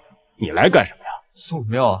点药，你来干什么呀？送什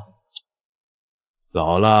么药啊？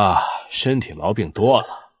老了，身体毛病多了，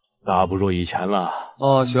大不如以前了。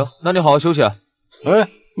哦，行，那你好好休息。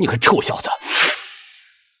哎，你个臭小子！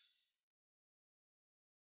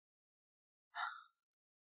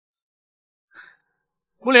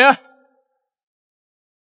莫林，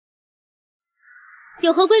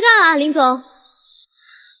有何贵干啊，林总？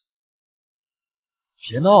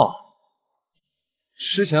别闹！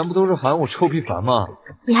之前不都是喊我臭屁烦吗？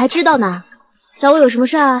你还知道呢？找我有什么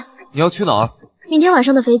事啊？你要去哪儿？明天晚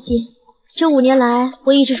上的飞机。这5年来，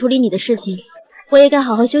我一直处理你的事情，我也该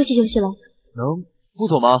好好休息休息了。能不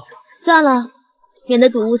走吗？算了，免得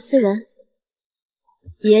睹物思人。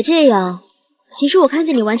别这样，其实我看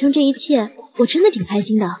见你完成这一切，我真的挺开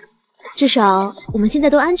心的。至少我们现在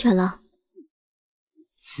都安全了。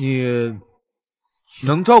你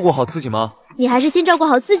能照顾好自己吗？你还是先照顾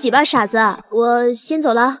好自己吧，傻子。我先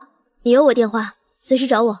走了，你有我电话，随时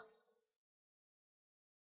找我。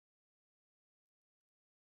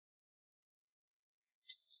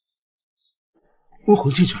温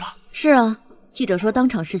魂进去了。是啊，记者说当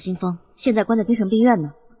场失心疯，现在关在精神病院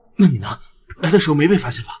呢。那你呢？来的时候没被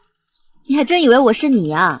发现吧？你还真以为我是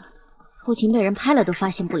你啊？后勤被人拍了都发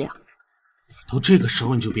现不了。都这个时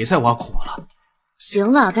候你就别再挖苦我了。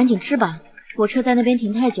行了，赶紧吃吧，火车在那边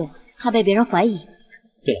停太久，怕被别人怀疑。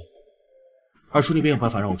对了，二叔那边有办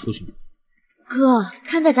法让我出去吗？哥，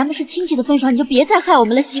看在咱们是亲戚的份上，你就别再害我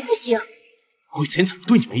们了，行不行？我以前怎么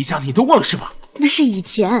对你们一家的，你都忘了是吧？那是以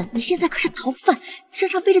前，你现在可是逃犯，身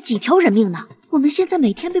上背着几条人命呢。我们现在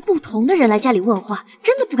每天被不同的人来家里问话，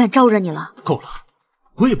真的不敢招惹你了。够了，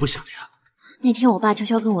我也不想的呀。那天我爸悄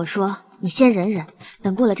悄跟我说，你先忍忍，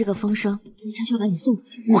等过了这个风声，再悄悄把你送出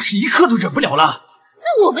去。我是一刻都忍不了了。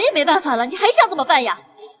那我们也没办法了，你还想怎么办呀？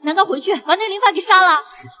难道回去把那林凡给杀了？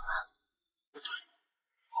不对，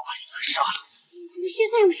我把林凡杀了。你现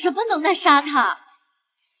在有什么能耐杀他？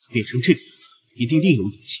变成这个样子，一定另有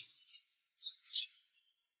隐情。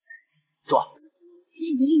抓！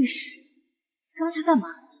你的律师抓他干嘛？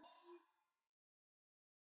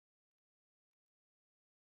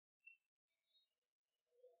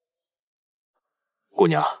姑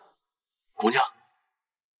娘，姑娘，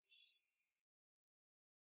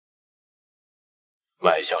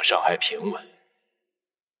外向上海平稳。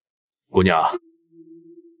姑娘，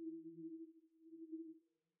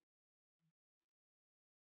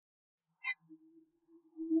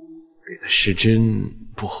给的失真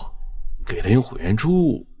不，给的用火焰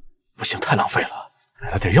珠不行，太浪费了。给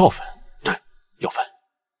他点药粉，对，药粉。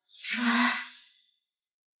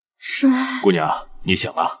水。姑娘，你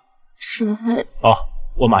醒了？水。哦，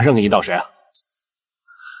我马上给你倒水啊。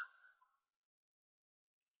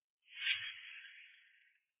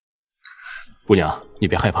姑娘，你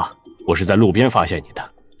别害怕，我是在路边发现你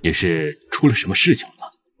的。你是出了什么事情了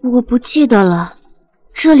吗？我不记得了。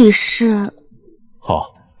这里是……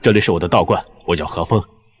好，这里是我的道观，我叫何风，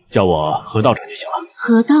叫我何道长就行了。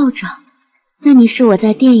何道长？那你是我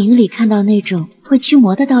在电影里看到那种会驱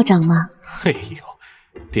魔的道长吗？嘿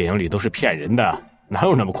呦，电影里都是骗人的，哪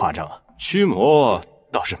有那么夸张啊？驱魔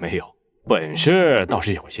倒是没有，本事倒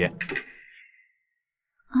是有些。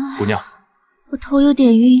姑娘，我头有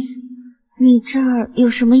点晕，你这儿有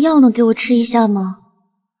什么药能给我吃一下吗？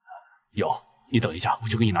有，你等一下，我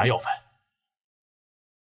去给你拿药粉。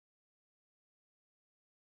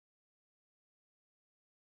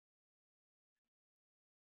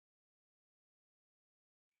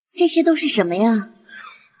这些都是什么呀？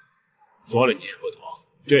说了你也不懂，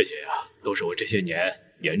这些呀，都是我这些年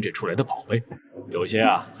研制出来的宝贝，有些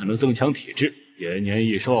啊还能增强体质，延年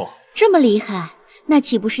益寿。这么厉害，那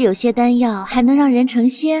岂不是有些丹药还能让人成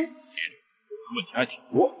仙？问题还挺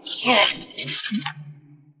多。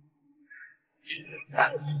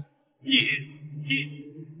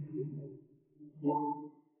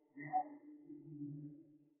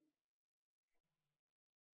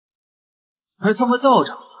还他妈道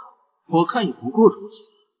长了，我看也不过如此。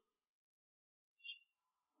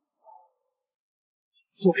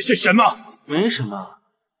做的是什么？没什么，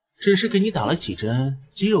只是给你打了几针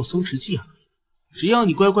肌肉松弛剂而已。只要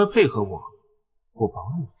你乖乖配合我，我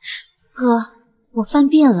保你没事。哥，我犯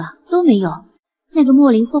病了，都没有。那个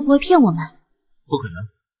莫林会不会骗我们？不可能，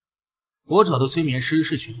我找的催眠师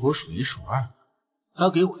是全国数一数二的，他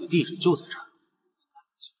给我的地址就在这儿。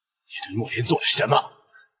你对莫林做了什么？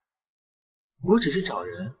我只是找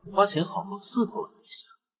人花钱好好伺候了一下，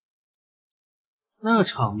那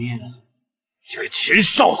场面，你个禽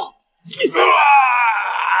兽！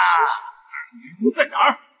女主在哪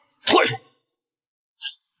儿？退！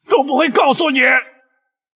都不会告诉你。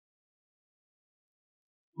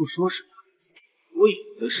不说什么，我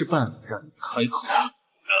有的是办法让你开口。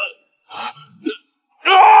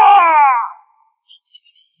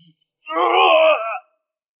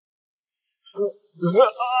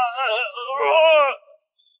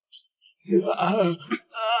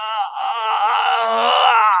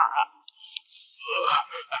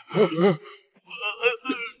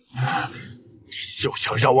你就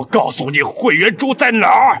想让我告诉你会员珠在哪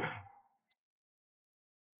儿？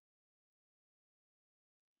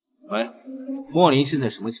喂，莫林现在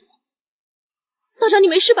什么情况？道长，你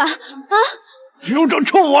没事吧？啊！听着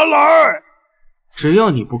冲我来！只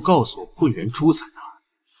要你不告诉我会员珠在哪儿，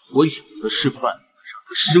我有的是办法让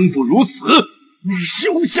他生不如死。你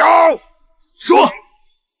休想说，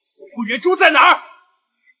会员珠在哪儿？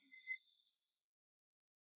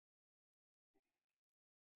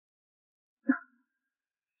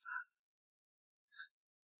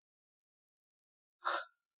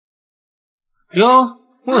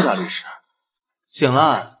哟，莫大律师，醒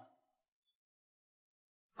了？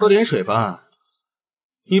喝点水吧。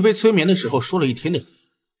你被催眠的时候说了一天的话，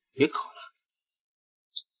别渴了。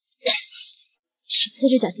少在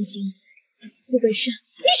这假惺惺，有本事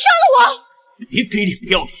你杀了我！别给脸不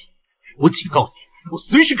要脸！我警告你，我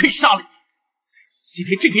随时可以杀了你。今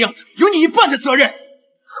天这个样子，有你一半的责任。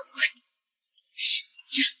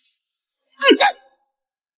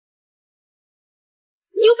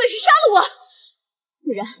你有本事杀了我，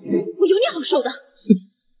不然我有你好受的。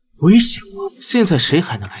危险！现在谁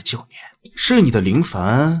还能来救你？是你的林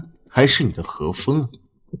凡，还是你的何风？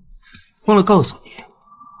忘了告诉你，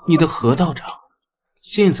你的何道长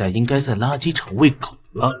现在应该在垃圾场喂狗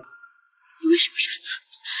了。你为什么杀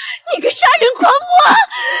他？你个杀人狂魔！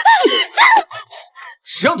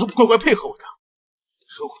谁让他不乖乖配合我的？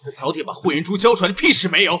如果他早点把会员珠交出来，屁事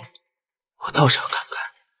没有。我倒是要看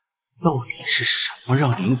看，到底是什么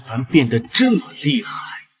让林凡变得这么厉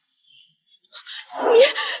害。你。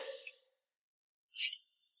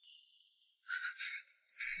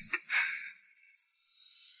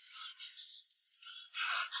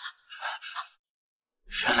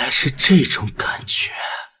原来是这种感觉。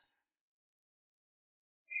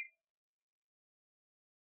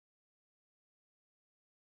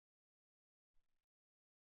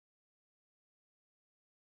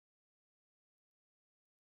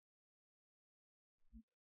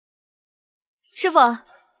师傅，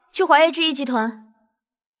去华业制衣集团。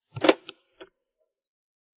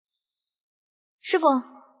师傅，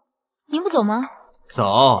您不走吗？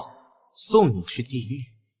走，送你去地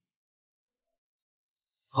狱。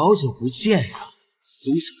好久不见呀，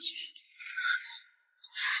苏小姐。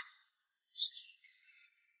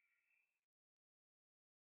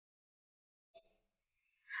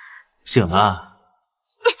醒了？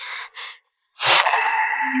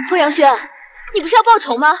欧阳轩，你不是要报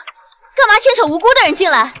仇吗？干嘛牵扯无辜的人进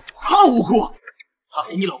来？他无辜，他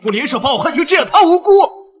和你老公联手把我害成这样，他无辜。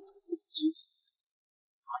今天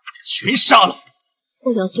把你们全杀了。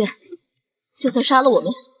欧阳轩，就算杀了我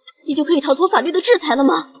们，你就可以逃脱法律的制裁了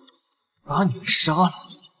吗？把你们杀了，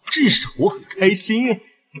至少我很开心。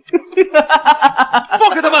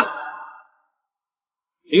放开他们！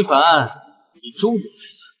林凡，你终于来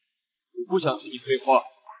了。我不想听你废话，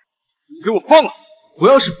你给我放了！我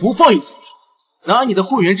要是不放又怎么样？拿你的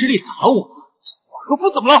会员之力打我，何夫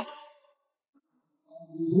怎么了？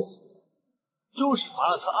就是罚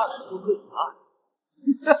了他20多个罚。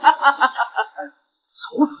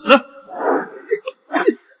找死！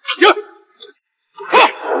行。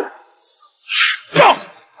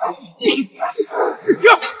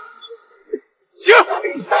行，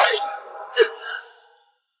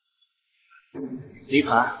林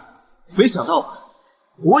凡，没想到吧，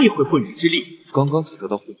我也会会员之力，刚刚才得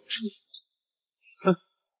到会员之力。哼，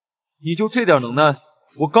你就这点能耐？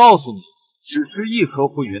我告诉你，只吃1颗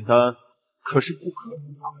会员丹，可是不可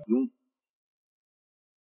能好用。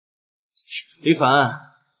林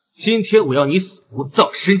凡，今天我要你死无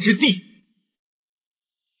葬身之地。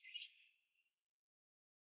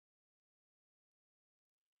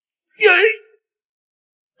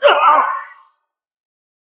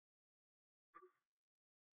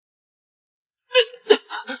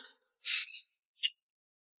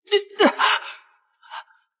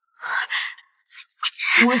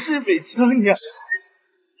我是美娇娘，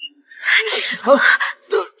疼，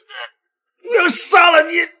我要杀了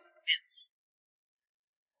你！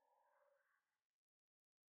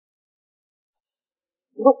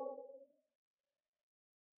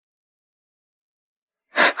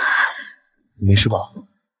你没事吧？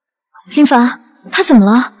林凡，他怎么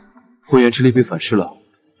了？火焰之力被反噬了，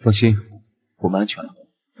放心，我们安全了。